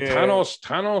 Like, I mean,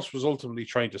 Thanos was ultimately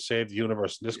trying to save the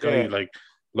universe. And this guy like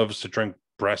loves to drink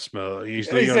breast milk.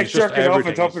 He's like jerking off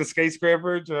on top of the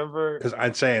skyscraper, remember? Because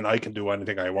I'm saying I can do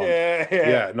anything I want.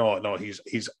 No,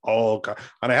 he's all.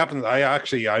 And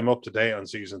I'm up to date on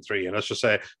season 3, and let's just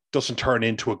say doesn't turn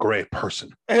into a great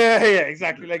person. Yeah,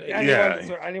 exactly. Like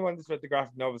anyone that's read the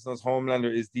graphic novels knows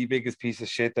Homelander is the biggest piece of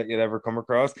shit that you'll ever come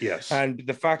across. Yes. And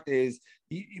the fact is,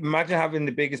 imagine having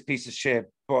the biggest piece of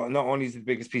shit, but not only is he the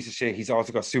biggest piece of shit, he's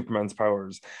also got Superman's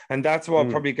powers. And that's what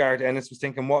probably Gareth Ennis was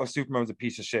thinking. What if Superman was a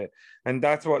piece of shit? And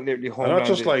that's what literally Homelander. And not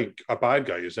just like a bad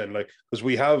guy, you're saying, like, because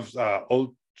we have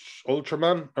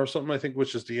Ultraman or something, I think,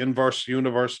 which is the inverse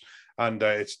universe. And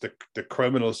it's the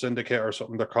criminal syndicate or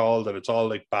something they're called, and it's all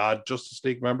like bad Justice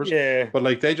League members. Yeah. But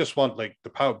like they just want like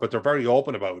the power, but they're very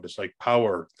open about it. It's like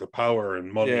the power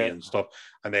and money and stuff,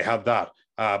 and they have that.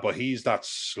 But he's that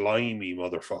slimy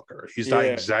motherfucker. He's that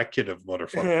executive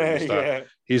motherfucker.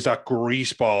 He's that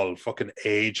greaseball fucking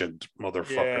agent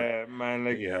motherfucker. Yeah, man.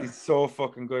 Like he's so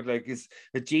fucking good. Like he's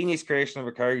a genius creation of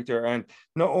a character. And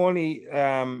not only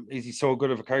is he so good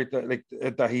of a character, like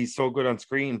that he's so good on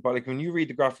screen, but like when you read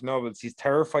the graphic novels, he's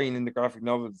terrifying in the graphic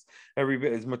novels every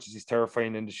bit as much as he's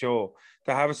terrifying in the show.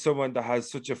 To have someone that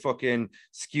has such a fucking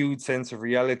skewed sense of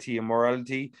reality and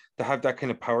morality, to have that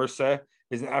kind of power set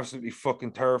is an absolutely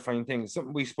fucking terrifying thing. It's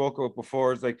something we spoke about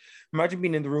before. It's like, imagine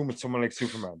being in the room with someone like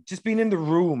Superman. Just being in the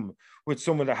room with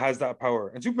someone that has that power.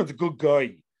 And Superman's a good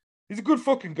guy. He's a good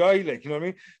fucking guy, like, you know what I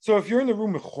mean? So if you're in the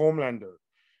room with Homelander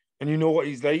and you know what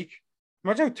he's like,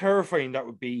 imagine how terrifying that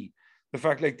would be. The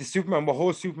fact, like, what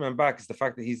holds Superman back is the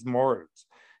fact that he's morals.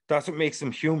 That's what makes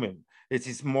him human. It's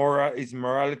his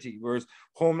morality, whereas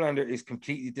Homelander is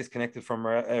completely disconnected from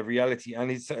reality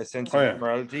and his sense of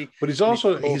morality. But he's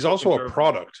also a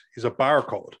product. He's a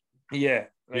barcode. Yeah,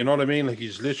 like, you know what I mean. Like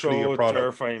he's literally a product.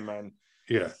 Terrifying, man.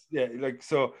 Yeah, Like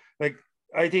so. Like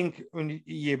I think when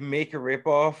you make a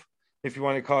ripoff, if you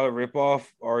want to call it a ripoff,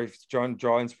 or if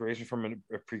draw inspiration from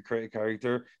a pre-created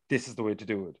character, this is the way to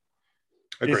do it.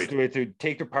 Agreed. This is the way to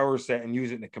take the power set and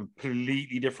use it in a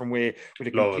completely different way with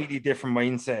a completely different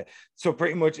mindset. So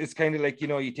pretty much it's kind of like, you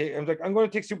know, I'm going to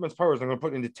take Superman's powers, I'm going to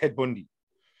put it into Ted Bundy.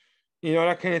 You know,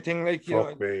 that kind of thing. Like,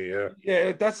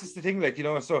 yeah, that's just the thing. Like, you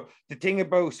know, so the thing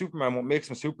about Superman, what makes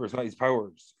him super is not his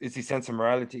powers, it's his sense of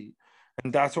morality.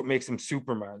 And that's what makes him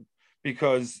Superman.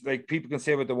 Because like people can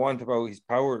say what they want about his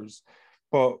powers,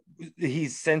 but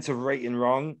his sense of right and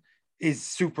wrong is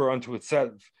super unto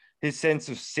itself. His sense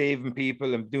of saving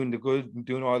people and doing the good and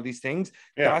doing all these things,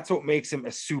 that's what makes him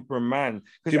a Superman.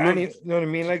 Because you know what I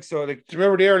mean? Like, so like, do you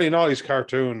remember the early 90s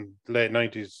cartoon, late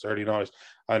 90s, early 90s?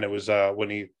 And it was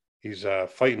when he's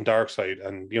fighting Darkseid,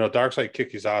 and you know, Darkseid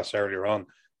kicked his ass earlier on,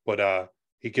 but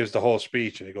he gives the whole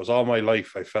speech and he goes, all my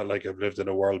life I felt like I've lived in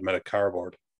a world made of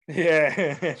cardboard.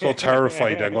 Yeah. So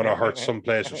terrified I'm going to hurt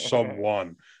someplace or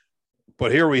someone.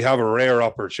 But here we have a rare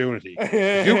opportunity.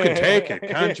 If you can take it,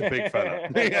 can't you, big fella?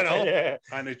 You know? Yeah.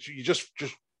 And you just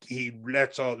he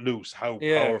lets all loose. How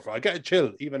powerful. I get a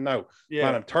chill even now. Yeah.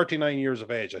 Man, I'm 39 years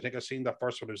of age. I think I've seen that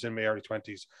first one. It was in my early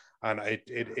 20s. And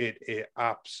it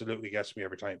absolutely gets me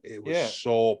every time. It was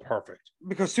so perfect.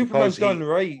 Because Superman's done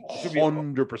right.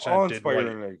 100% did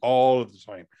right all of the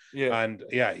time. Yeah. And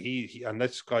yeah, he and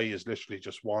this guy is literally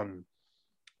just one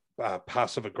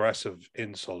passive aggressive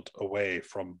insult away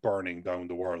from burning down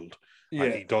the world.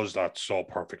 And he does that so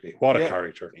perfectly. What a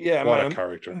character. Yeah, what a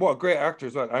character. What a great actor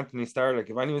as well. Anthony Starr. Like,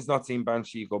 if anyone's not seen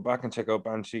Banshee, go back and check out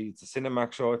Banshee. It's a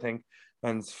Cinemax show, I think,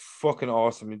 and it's fucking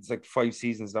awesome. It's like 5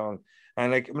 seasons long.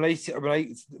 And like when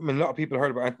a lot of people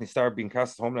heard about Anthony Starr being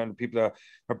cast as Homelander, people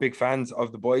are big fans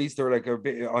of The Boys. They're like a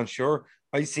bit unsure.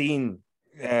 I seen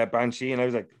Banshee and I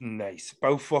was like, nice.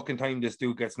 About fucking time this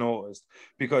dude gets noticed,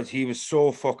 because he was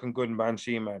so fucking good in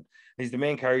Banshee, man. He's the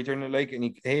main character in it, like,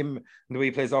 and him and the way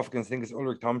he plays off against, I think it's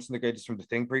Ulrich Thompson, the guy just from the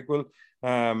Thing prequel,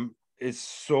 is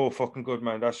so fucking good,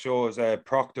 man. That show is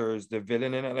Proctor is the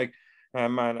villain in it, like.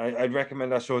 Man, I'd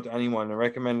recommend that show to anyone. I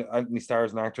recommend Anthony Starr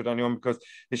as an actor to anyone, because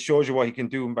it shows you what he can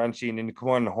do in Banshee. And then come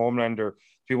on, Homelander, to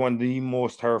be one of the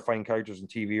most terrifying characters on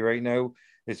TV right now,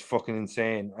 is fucking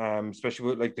insane. Especially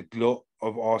with like the glut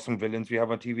of awesome villains we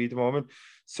have on TV at the moment.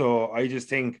 So I just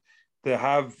think to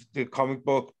have the comic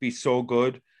book be so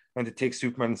good and to take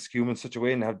Superman and skew him in such a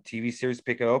way and have the TV series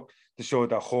pick it up to show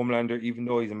that Homelander, even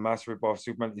though he's a massive rip-off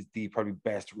Superman, is the probably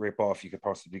best rip-off you could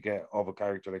possibly get of a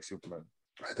character like Superman.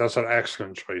 That's an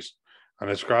excellent choice. And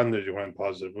it's grand that you went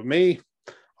positive. But me,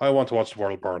 I want to watch the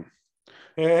world burn.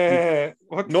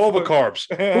 Nova Corps.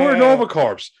 Who are Nova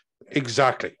Corps?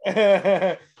 Exactly.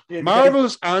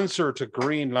 Marvel's answer to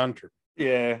Green Lantern.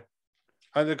 Yeah.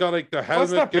 And they got like the helmet.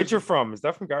 What's that picture from? Is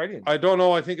that from Guardian? I don't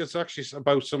know. I think it's actually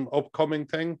about some upcoming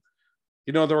thing.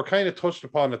 You know, they were kind of touched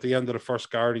upon at the end of the first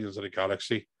Guardians of the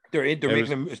Galaxy. They're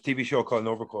making a TV show called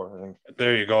Novacore, I think.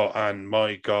 There you go. And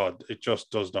my God, it just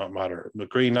does not matter. The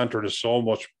Green Lantern is so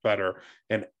much better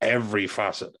in every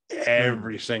facet,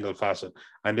 every single facet.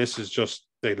 And this is just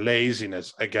the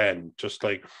laziness again, just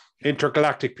like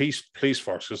intergalactic police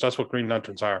force, because that's what Green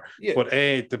Lanterns are. Yeah. But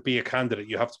A, to be a candidate,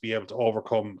 you have to be able to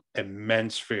overcome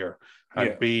immense fear.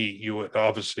 And B, you would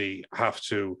obviously have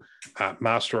to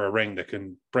master a ring that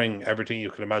can bring everything you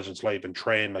can imagine to life and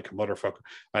train like a motherfucker.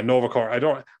 And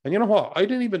Novacore, and you know what? I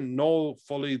didn't even know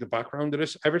fully the background of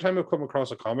this. Every time I've come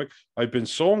across a comic, I've been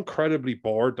so incredibly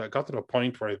bored that I got to the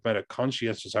point where I've made a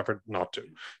conscientious effort not to.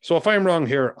 So if I'm wrong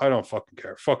here, I don't fucking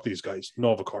care. Fuck these guys.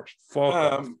 Novacore. Fuck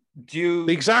off.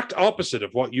 The exact opposite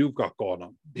of what you've got going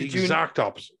on. The exact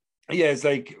opposite. Yeah, it's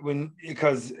like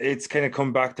because it's kind of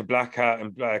come back to Black Cat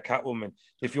and Catwoman.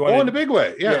 If you want, in a big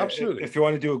way, absolutely. If you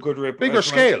want to do a good rip, bigger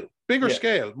scale,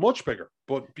 much bigger.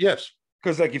 But yes,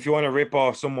 because like if you want to rip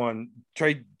off someone,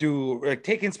 take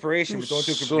inspiration, but don't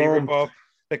do complete rip off.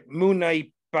 Like Moon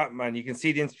Knight, Batman, you can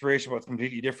see the inspiration, but it's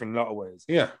completely different in a lot of ways.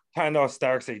 Yeah, Thanos,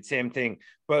 Darkseid, same thing.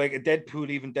 But like a Deadpool,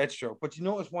 even Deathstroke. But you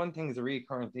notice one thing is a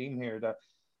recurring theme here that.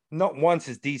 Not once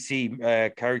is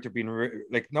DC character being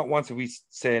not once have we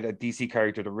said a DC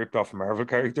character that ripped off a Marvel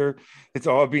character. It's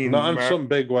all been not in some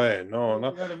big way. No. You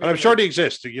know what I mean? And I'm sure they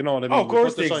exist. You know what I mean? Oh, of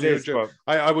course they exist. But...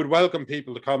 I would welcome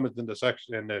people to comment in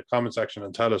the comment section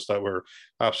and tell us that we're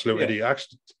absolute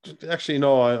idiots. Actually,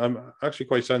 no. I'm actually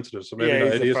quite sensitive. So maybe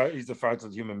not idiots. He's a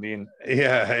fragile human being.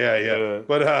 Yeah.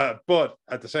 But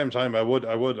at the same time, I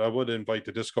would invite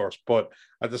the discourse. But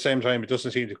at the same time, it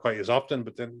doesn't seem to quite as often.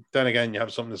 But then again, you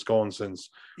have something that's going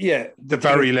since the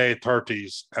very late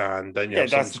 30s, and then you have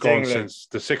something that's going since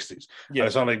the 60s. And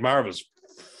it's not like Marvel's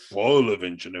full of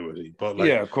ingenuity, but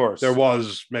of course there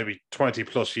was maybe 20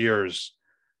 plus years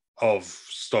of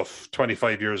stuff,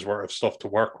 25 years worth of stuff to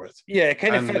work with. Yeah, it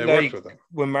kind of felt like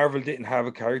when Marvel didn't have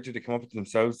a character to come up with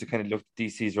themselves to kind of look at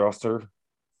DC's roster.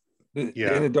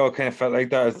 The dog kind of felt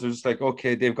like that. They're just like,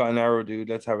 okay, they've got an Arrow dude,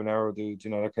 let's have an Arrow dude, you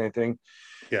know, that kind of thing.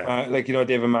 Yeah,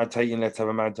 they have a Mad Titan, let's have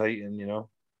a Mad Titan, you know.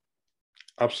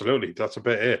 Absolutely, that's a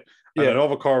bit it. And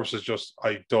Novacore is just,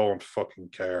 I don't fucking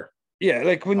care. Yeah,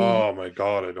 like when oh my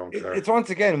God, I don't care. It's once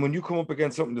again when you come up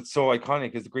against something that's so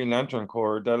iconic as the Green Lantern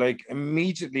Corps, that like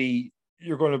immediately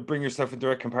you're going to bring yourself in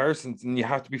direct comparisons, and you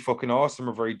have to be fucking awesome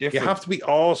or very different. You have to be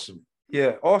awesome.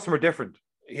 Yeah, awesome or different.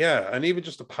 Yeah, and even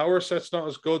just the power set's not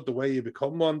as good. The way you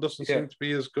become one doesn't seem to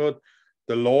be as good.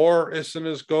 The lore isn't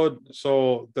as good.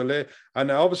 So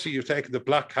and obviously you've taken the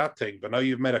Black Cat thing, but now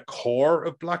you've made a core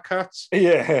of Black Cats.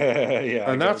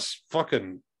 Yeah. And that's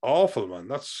fucking awful, man.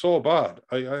 That's so bad.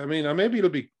 I mean, maybe it'll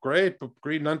be great, but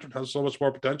Green Lantern has so much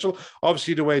more potential.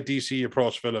 Obviously, the way DC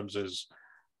approach films is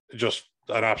just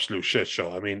an absolute shit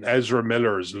show. I mean, Ezra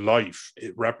Miller's life,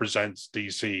 it represents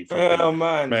DC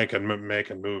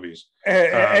making movies.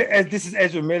 This is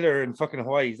Ezra Miller in fucking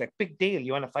Hawaii. He's like, big deal.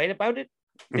 You want to fight about it?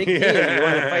 Big deal. You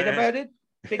want to fight about it?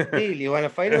 Big deal. You want to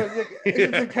fight about it?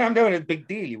 It's like, calm down. It's big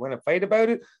deal. You want to fight about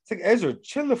it? It's like, Ezra,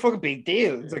 chill the fucking big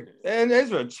deal. It's like, and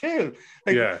Ezra, chill.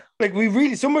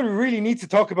 Like, somebody really needs to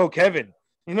talk about Kevin.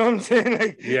 You know what I'm saying?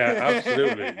 Like, yeah,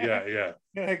 absolutely. Yeah.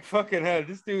 Like, fucking hell.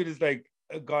 This dude is like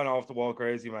gone off the wall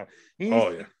crazy, man. He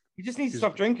just needs to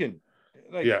stop drinking.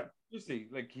 Like, seriously,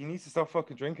 like, he needs to stop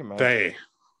fucking drinking,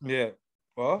 man.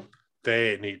 What?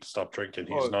 They need to stop drinking.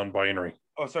 He's non-binary.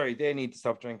 Oh, sorry. They need to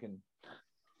stop drinking.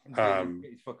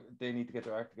 They need to get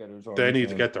their act together. They need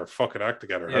to get their fucking act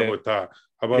together. How about that?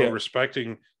 How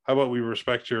about we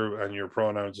respect your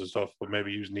pronouns and stuff, but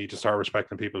maybe you need to start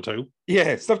respecting people too?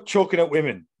 Yeah, stop choking out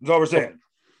women. That's all we're saying.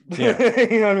 Yeah.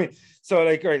 You know what I mean? So,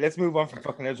 like, all right, let's move on from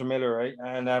fucking Ezra Miller, right?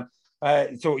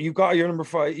 And so you got your number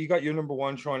 5, you got your number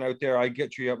 1 thrown out there. I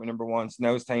get you up my number 1. So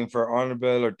now it's time for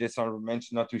honorable or dishonorable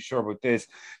mention. Not too sure about this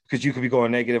because you could be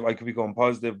going negative, I could be going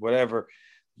positive, whatever.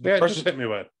 Just hit me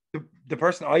with the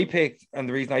person I picked, and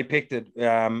the reason I picked it,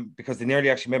 because they nearly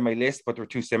actually made my list, but they were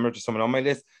too similar to someone on my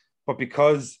list. But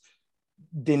because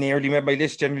they nearly made my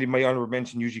list, generally my honorable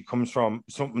mention usually comes from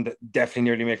something that definitely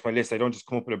nearly makes my list. I don't just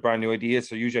come up with a brand new idea.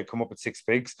 So usually I come up with 6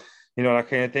 picks, you know, that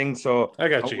kind of thing. So I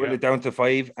got you. I'll it down to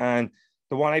 5. And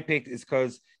the one I picked is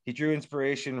because he drew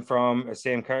inspiration from a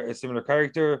similar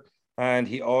character. And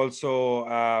he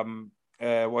also,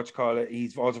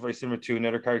 he's also very similar to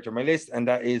another character on my list, and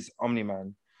that is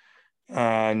Omni-Man.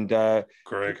 And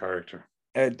great character.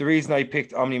 The reason I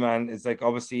picked Omni-Man is, like,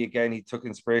 obviously, again, he took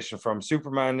inspiration from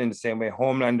Superman in the same way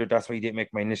Homelander. That's why he didn't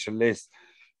make my initial list.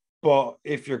 But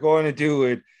if you're going to do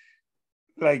it,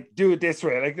 like do it this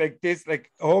way, like this,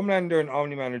 like Homelander and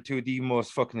Omni-Man are two of the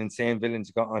most fucking insane villains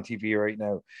you got on TV right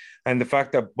now, and the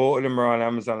fact that both of them are on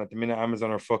Amazon at the minute,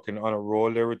 Amazon are fucking on a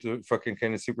roll there with the fucking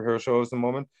kind of superhero shows at the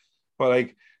moment. But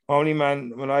like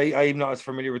Omni-Man, when I'm not as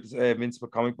familiar with Invincible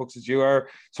comic books as you are,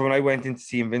 so when I went in to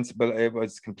see Invincible, it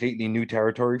was completely new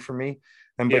territory for me.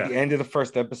 And by the end of the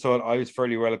first episode, I was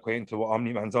fairly well acquainted to what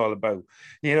Omni-Man's all about.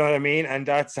 You know what I mean? And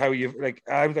that's how you like.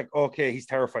 I was like, okay, he's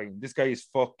terrifying. This guy is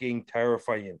fucking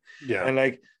terrifying. Yeah. And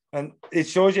like, and it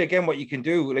shows you again what you can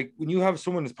do. Like when you have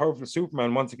someone as powerful as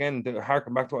Superman, once again, to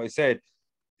harken back to what I said,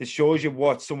 it shows you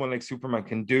what someone like Superman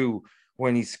can do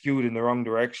when he's skewed in the wrong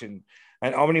direction.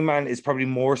 And Omni-Man is probably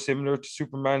more similar to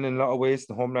Superman in a lot of ways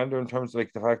than Homelander in terms of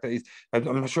like the fact that I'm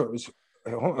not sure it was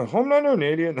Homelander or an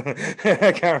alien.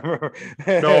 I can't remember.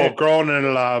 No, grown in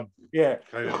a lab. Yeah.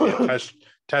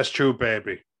 Test tube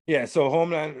baby. Yeah, so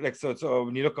Homeland, like so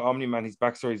when you look at Omni-Man, his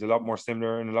backstory is a lot more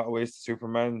similar in a lot of ways to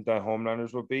Superman than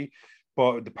Homelander's would be,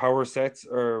 but the power sets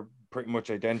are pretty much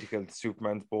identical to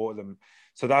Superman's, both of them.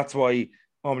 So that's why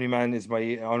Omni-Man is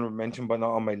my honorable mention, but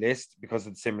not on my list because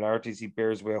of the similarities he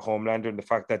bears with Homelander and the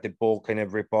fact that they both kind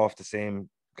of rip off the same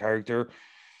character.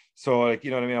 So, like,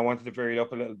 you know what I mean? I wanted to vary it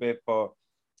up a little bit, but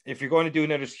if you're going to do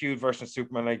another skewed version of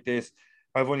Superman like this,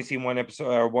 I've only seen one episode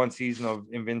or one season of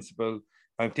Invincible.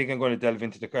 I think I'm going to delve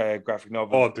into the graphic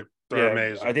novel. Oh, they're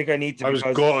amazing. I think I need to. I was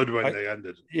gutted when they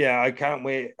ended. Yeah, I can't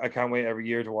wait. I can't wait every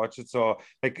year to watch it. So,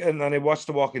 like, and then I watched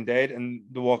The Walking Dead and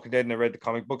I read the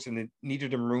comic books, and neither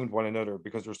of them ruined one another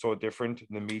because they're so different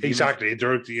in the media. Exactly.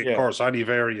 Of course, any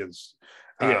variants.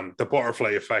 The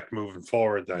butterfly effect moving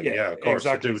forward. Then, of course,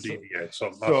 exactly. They do deviate. So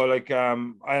like,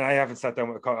 and I haven't sat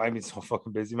down with. I've been so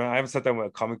fucking busy, man. I haven't sat down with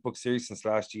a comic book series since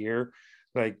last year.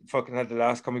 Like fucking had the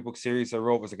last comic book series I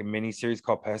wrote was like a mini series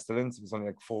called Pestilence. It was only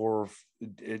like 4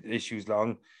 issues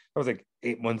long. That was like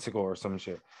 8 months ago or some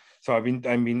shit. So I've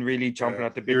been really chomping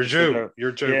at the bit.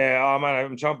 You're due. Yeah, oh man,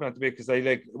 I'm chomping at the bit because I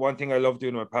like one thing I love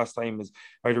doing in my pastime is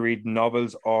either reading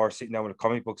novels or sitting down with a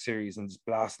comic book series and just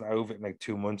blasting out of it in like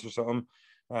 2 months or something.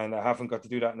 And I haven't got to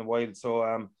do that in a while.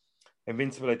 So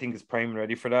Invincible, I think, is prime and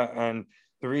ready for that. And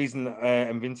the reason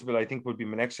Invincible, I think, would be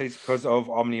my next choice because of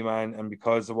Omni-Man and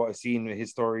because of what I've seen with his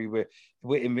story with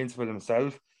Invincible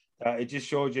himself. It just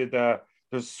showed you that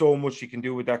there's so much you can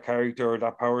do with that character or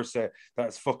that power set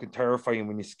that's fucking terrifying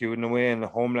when you skew it away. And the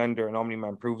Homelander and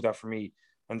Omni-Man proved that for me.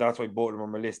 And that's why both of them are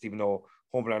on my list, even though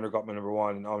Homelander got my number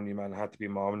 1 and Omni-Man had to be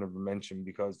my honorable mention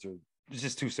because they're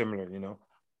just too similar, you know?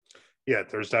 Yeah,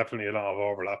 there's definitely a lot of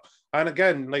overlap. And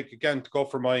again, to go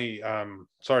for my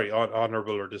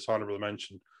honorable or dishonorable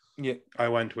mention. Yeah. I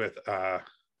went with guy's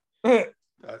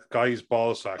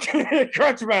ballsack.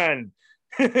 Crutchman.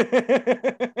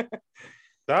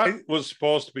 That was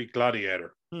supposed to be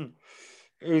Gladiator.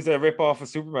 It was a rip-off of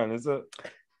Superman, is it?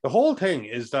 The whole thing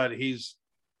is that he's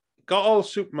got all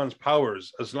Superman's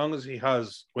powers as long as he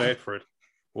has, wait for it,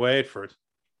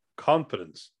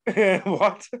 confidence.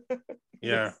 What?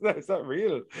 Yeah. Is that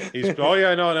real?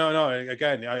 No.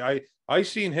 Again, I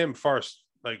seen him first.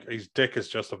 Like his dick is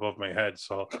just above my head,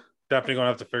 so definitely gonna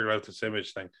have to figure out this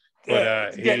image thing.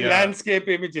 But landscape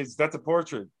images. That's a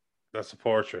portrait. That's a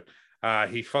portrait.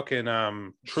 He fucking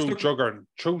threw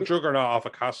Juggernaut off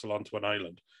a castle onto an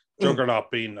island.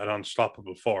 Juggernaut being an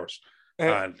unstoppable force.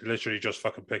 And literally just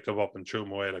fucking picked him up and threw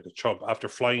him away like a chump after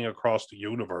flying across the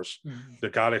universe, the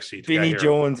galaxy. Vinnie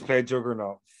Jones played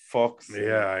Juggernaut. Fuck.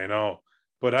 Yeah, I know.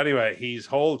 But anyway, his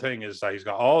whole thing is that he's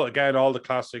got all the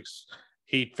classics: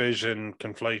 heat vision,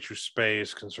 can fly through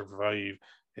space, can survive,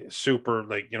 super,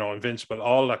 invincible,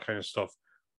 all that kind of stuff.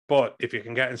 But if you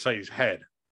can get inside his head,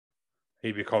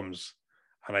 he becomes.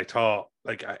 And I thought,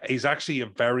 he's actually a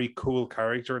very cool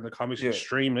character in the comics. Yeah.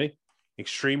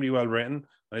 Extremely well written.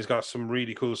 And he's got some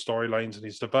really cool storylines, and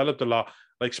he's developed a lot,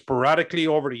 sporadically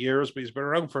over the years, but he's been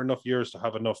around for enough years to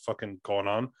have enough fucking going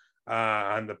on.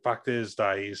 And the fact is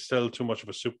that he's still too much of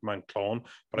a Superman clone.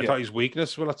 But I thought his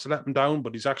weakness will let him down,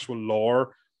 but his actual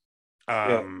lore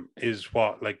is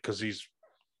what, because his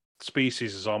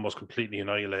species is almost completely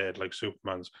annihilated like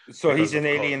Superman's. So he's an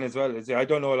alien as well, is he? I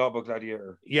don't know a lot about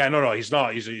Gladiator. Yeah, no, he's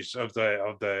not. He's of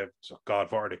the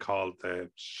God, what are they called? The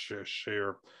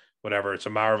sheer whatever. It's a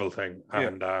Marvel thing.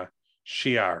 And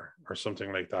Shi'ar or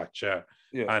something like that. Yeah.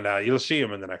 And you'll see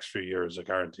him in the next few years, I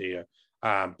guarantee you.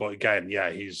 But again,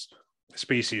 his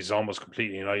species is almost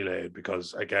completely annihilated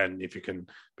because, again, if you can,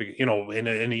 in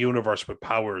a universe with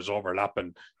powers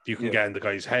overlapping, if you can get in the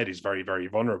guy's head, he's very, very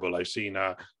vulnerable. I've seen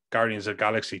Guardians of the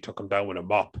Galaxy took him down with a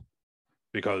mop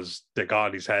because they got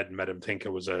in his head and made him think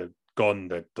it was a gun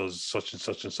that does such and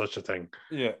such and such a thing.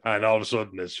 Yeah. And all of a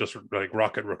sudden, it's just like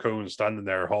Rocket Raccoon standing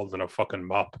there holding a fucking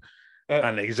mop.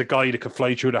 and he's a guy that could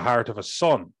fly through the heart of a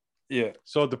sun. Yeah.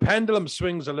 So the pendulum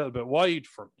swings a little bit wide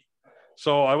for me.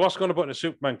 So I was going to put in a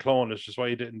Superman clone, which is why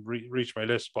he didn't reach my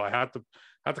list, but I had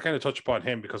to kind of touch upon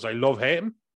him because I love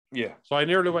him. Yeah. So I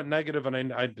nearly went negative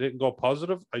and I didn't go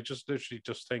positive. I just literally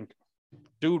just think,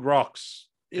 dude rocks.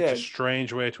 Yeah. It's a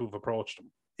strange way to have approached him.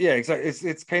 Yeah, exactly.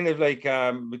 It's kind of like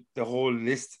the whole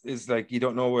list is like you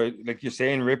don't know where, like you're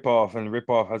saying rip off, and rip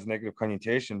off has a negative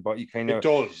connotation, but you kind of it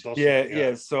does.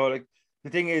 Yeah. So like the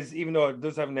thing is, even though it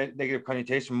does have a negative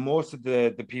connotation, most of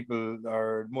the people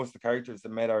or most of the characters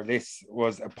that made our list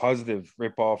was a positive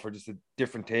rip off or just a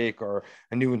different take or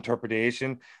a new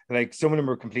interpretation. Like some of them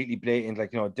were completely blatant,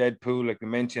 like Deadpool, like we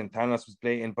mentioned, Thanos was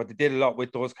blatant, but they did a lot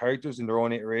with those characters in their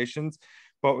own iterations.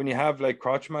 But when you have like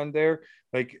Crotchman there,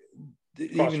 like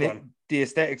even the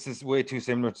aesthetics is way too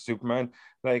similar to Superman.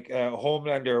 Like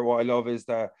Homelander, what I love is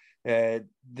that the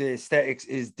aesthetics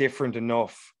is different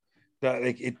enough that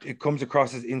like it comes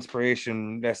across as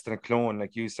inspiration less than a clone,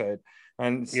 like you said.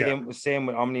 And same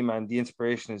with Omni-Man, the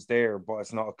inspiration is there, but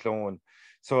it's not a clone.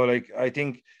 So like I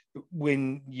think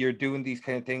when you're doing these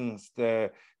kind of things,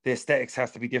 the aesthetics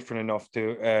has to be different enough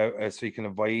to so you can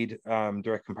avoid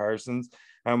direct comparisons.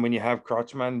 And when you have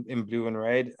Crotchman in blue and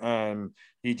red,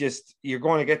 you're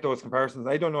going to get those comparisons.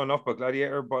 I don't know enough about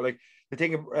Gladiator, but like the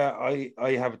thing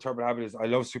I have a terrible habit is I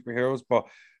love superheroes, but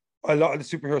a lot of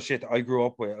the superhero shit that I grew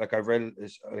up with, like I've read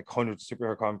like hundreds of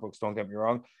superhero comic books, don't get me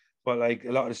wrong, but like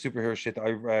a lot of the superhero shit that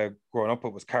I've grown up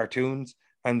with was cartoons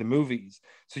and the movies.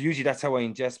 So usually that's how I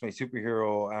ingest my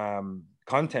superhero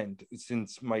content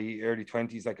since my early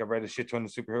 20s. Like I've read a shit ton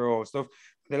of superhero stuff.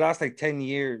 For the last like 10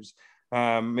 years,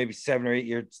 maybe 7 or 8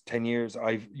 years, 10 years,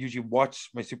 I've usually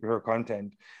watched my superhero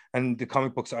content, and the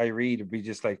comic books I read would be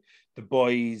just like The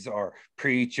Boys or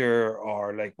Preacher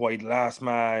or like White Last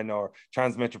Man or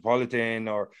Transmetropolitan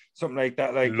or something like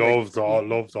that. Like loved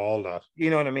all that. You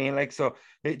know what I mean? Like, so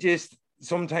it just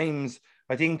sometimes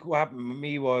I think what happened with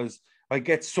me was I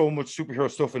get so much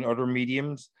superhero stuff in other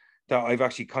mediums that I've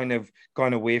actually kind of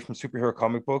gone away from superhero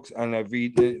comic books, and I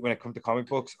read when it comes to comic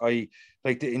books, I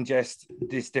like to ingest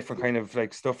this different kind of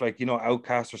like stuff, like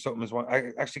Outcast or something is one.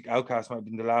 Actually, Outcast might have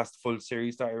been the last full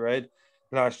series that I read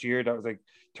last year. That was like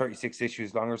 36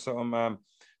 issues long or something.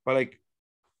 But like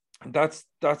that's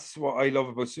what I love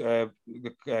about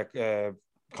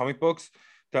comic books.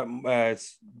 That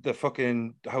the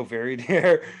fucking how varied they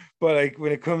are. But like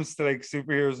when it comes to like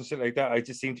superheroes and shit like that, I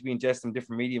just seem to be ingesting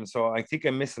different mediums. So I think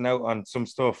I'm missing out on some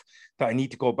stuff that I need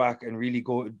to go back and really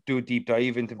go do a deep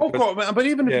dive into. Because, but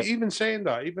even if you even saying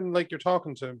that, even like you're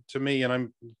talking to me, and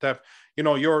I'm deaf,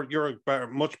 you're a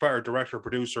much better director,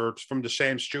 producer from the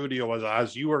same studio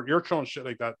as you are. You're throwing shit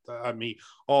like that at me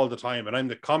all the time, and I'm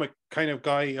the comic kind of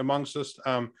guy amongst us.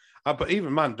 But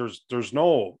even man, there's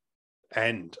no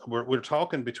end. We're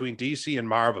talking between DC and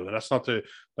Marvel, and that's not the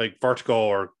like Vertigo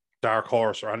or Dark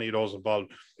Horse or any of those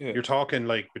involved. You're talking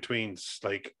like between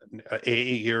like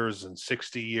 80 years and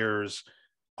 60 years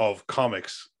of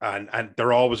comics, and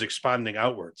they're always expanding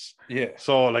outwards.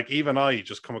 So like even I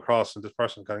just come across and this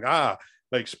person going,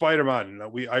 like Spider-Man,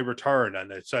 I return, and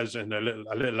it says in a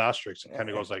little asterisk, it kind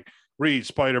of goes like, read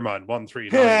Spider-Man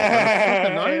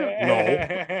 139.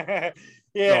 No.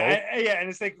 And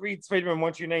it's like read Spider-Man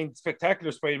 139,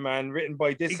 Spectacular Spider-Man, written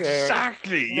by this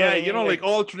exactly. Like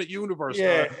alternate universe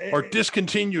or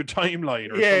discontinued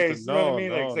timeline or something. No, what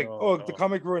I mean? The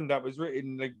comic run that was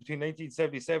written like between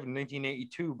 1977 and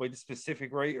 1982 by the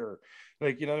specific writer.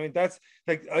 Like, you know what I mean? That's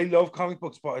like, I love comic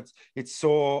books, but it's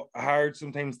so hard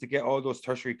sometimes to get all those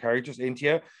tertiary characters into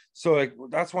you. So like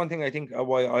that's one thing I think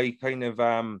why I kind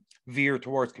of veer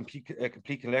towards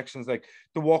complete collections like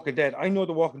The Walking Dead. I know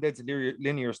The Walking Dead's a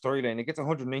linear storyline. It gets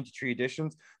 193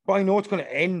 editions, but I know it's going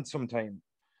to end sometime.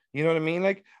 You know what I mean?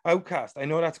 Like Outcast, I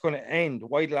know that's going to end.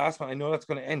 White Last Man, I know that's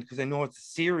going to end because I know it's a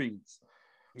series.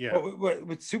 But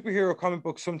with superhero comic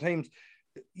books, sometimes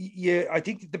I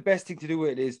think the best thing to do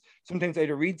with it is sometimes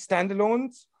either read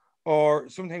standalones, or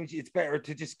sometimes it's better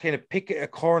to just kind of pick a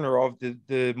corner of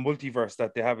the multiverse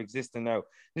that they have existing now.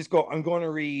 Just go, I'm going to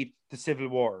read the Civil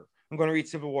War. I'm going to read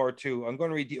Civil War 2. I'm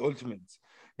going to read the Ultimates.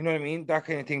 You know what I mean? That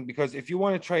kind of thing. Because if you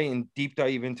want to try and deep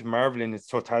dive into Marvel in its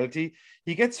totality,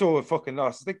 you get so fucking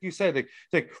lost. It's like you said,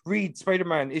 like read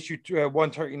Spider-Man issue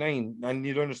 139 and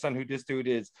you'll understand who this dude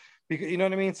is. Because you know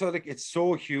what I mean? So like it's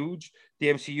so huge. The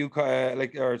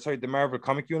MCU, the Marvel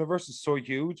comic universe is so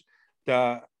huge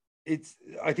that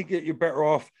I think you're better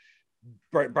off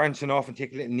branching off and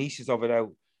taking little niches of it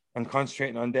out and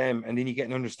concentrating on them, and then you get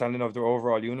an understanding of their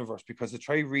overall universe. Because to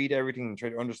try to read everything and try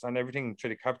to understand everything and try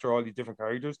to capture all these different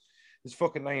characters is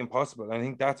fucking nigh impossible. And I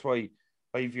think that's why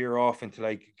I veer off into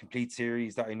like a complete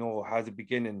series that I know has a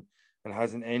beginning and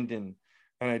has an ending,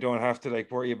 and I don't have to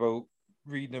like worry about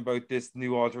reading about this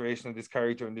new alteration of this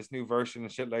character and this new version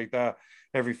and shit like that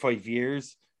every 5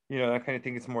 years. You know, that kind of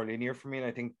thing. It's more linear for me, and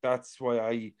I think that's why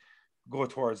I go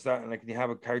towards that. And like, when you have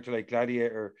a character like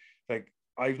Gladiator, like,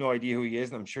 I have no idea who he is,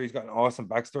 and I'm sure he's got an awesome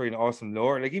backstory and awesome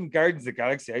lore. Like, even Guardians of the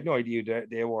Galaxy, I had no idea who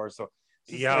they were. So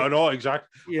yeah, like, I know exactly.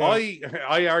 Yeah,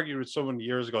 I argued with someone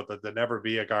years ago that there'd never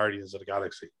be a Guardians of the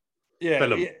Galaxy yeah,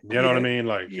 film. yeah, You know what I mean?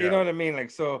 Like, you know what I mean.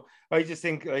 Like, so I just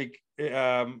think like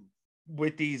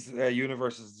with these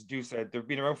universes, as you said, they've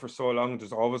been around for so long.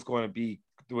 There's always going to be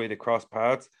the way they cross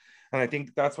paths, and I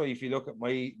think that's why if you look at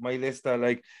my list, that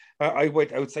like I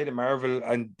went outside of Marvel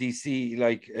and DC,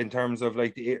 like in terms of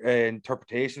like the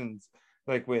interpretations,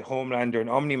 like with Homelander and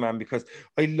Omni Man, because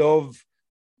I love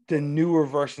the newer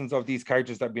versions of these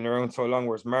characters that have been around so long,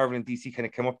 whereas Marvel and DC kind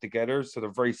of come up together, so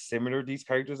they're very similar. These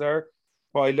characters are,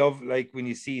 but I love like when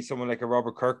you see someone like a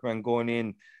Robert Kirkman going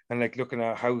in and like looking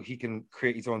at how he can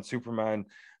create his own Superman,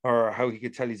 or how he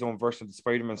could tell his own version of the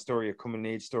Spider-Man story, a coming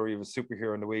age story of a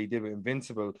superhero, and the way he did with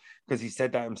Invincible, because he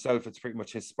said that himself. It's pretty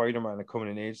much his Spider-Man, a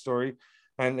coming age story,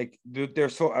 and like they're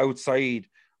so outside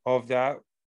of that.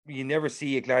 You never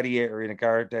see a Gladiator in a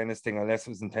Gareth Dennis thing unless it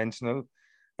was intentional.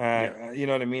 You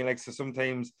know what I mean? Like, so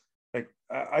sometimes, like,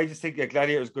 I just think that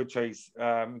Gladiator is a good choice.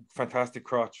 Fantastic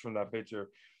crotch from that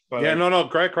picture. But yeah, like, no,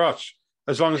 great crotch.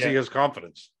 As long as he has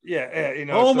confidence. Yeah, you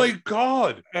know. Oh my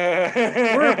God,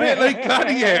 we're a bit like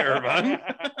Gladiator,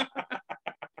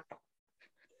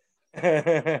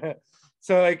 man.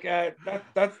 So like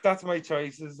that's my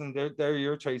choices, and they're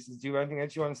your choices. Do you have anything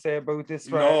else you want to say about this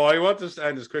one? No, I want this to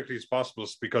end as quickly as possible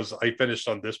because I finished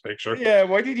on this picture. Yeah,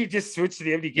 why did you just switch to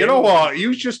the empty game? You know what?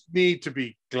 You just need to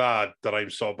be glad that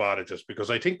I'm so bad at this, because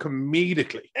I think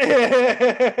comedically,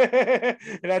 I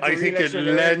think it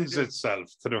lends itself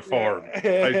to the form. I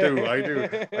do.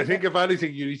 I think if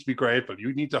anything, you need to be grateful.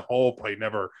 You need to hope I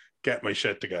never get my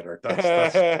shit together.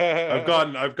 That's I've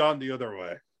gone the other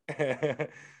way.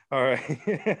 All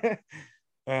right.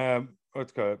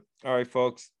 What's good? All right,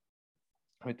 folks.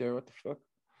 Right there, what the fuck?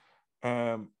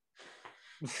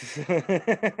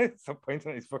 Stop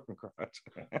pointing at his fucking crotch.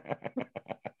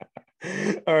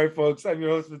 All right, folks. I'm your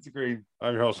host, Vince Green.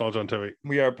 I'm your host, John Tiwi.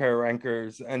 We are Power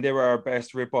Rankers, and they were our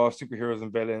best rip-off superheroes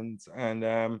and villains. And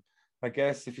I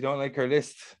guess if you don't like our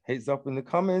list, hit us up in the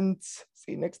comments.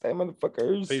 See you next time,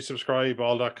 motherfuckers. Please subscribe,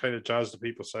 all that kind of jazz that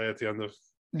people say at the end of.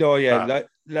 No, yeah,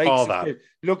 all that.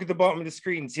 Look at the bottom of the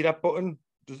screen. See that button?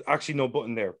 There's actually no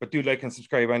button there, but do like and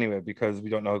subscribe anyway, because we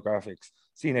don't know graphics.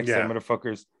 See you next time,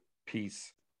 motherfuckers.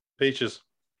 Peace. Peaches.